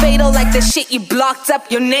shots fatal like the shit you blocked up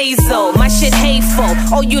your nasal. My shit hateful,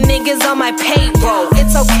 all you niggas on my payroll.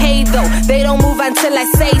 It's okay though, they don't move until I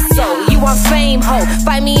say so. You want fame, ho,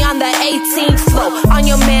 find me on the 18th floor. On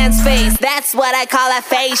your man's face, that's what I call a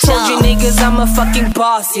facial. Told you niggas I'm a fucking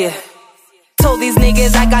boss, yeah. Told these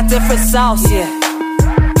niggas I got different sauce, yeah.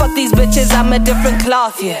 Fuck these bitches, I'm a different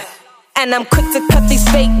cloth, yeah. And I'm quick to cut these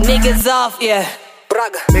fake niggas off, yeah.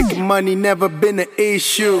 Making money never been an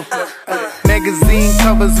issue. Magazine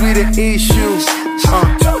covers we the issue.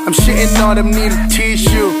 I'm shitting on them, need a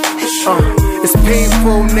tissue. It's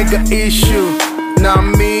painful, nigga issue. Nah,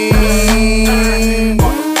 me,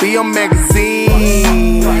 we on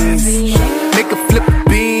magazines. Make a flip a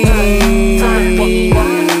bean.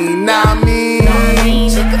 Nah, me.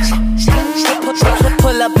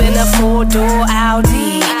 Pull up in a 4-door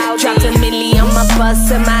Audi. Dropped $1 million on my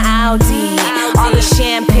bus and my Audi. All the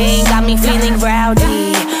champagne got me feeling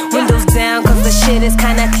rowdy. Windows down cause the shit is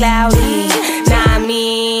kinda cloudy. Nah, I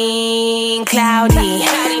mean cloudy.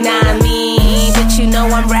 Nah, I mean, but you know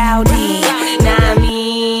I'm rowdy. Nah, I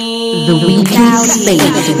mean The Weekend Space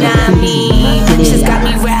with Nah, I mean, bitches got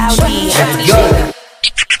me rowdy. Let's go.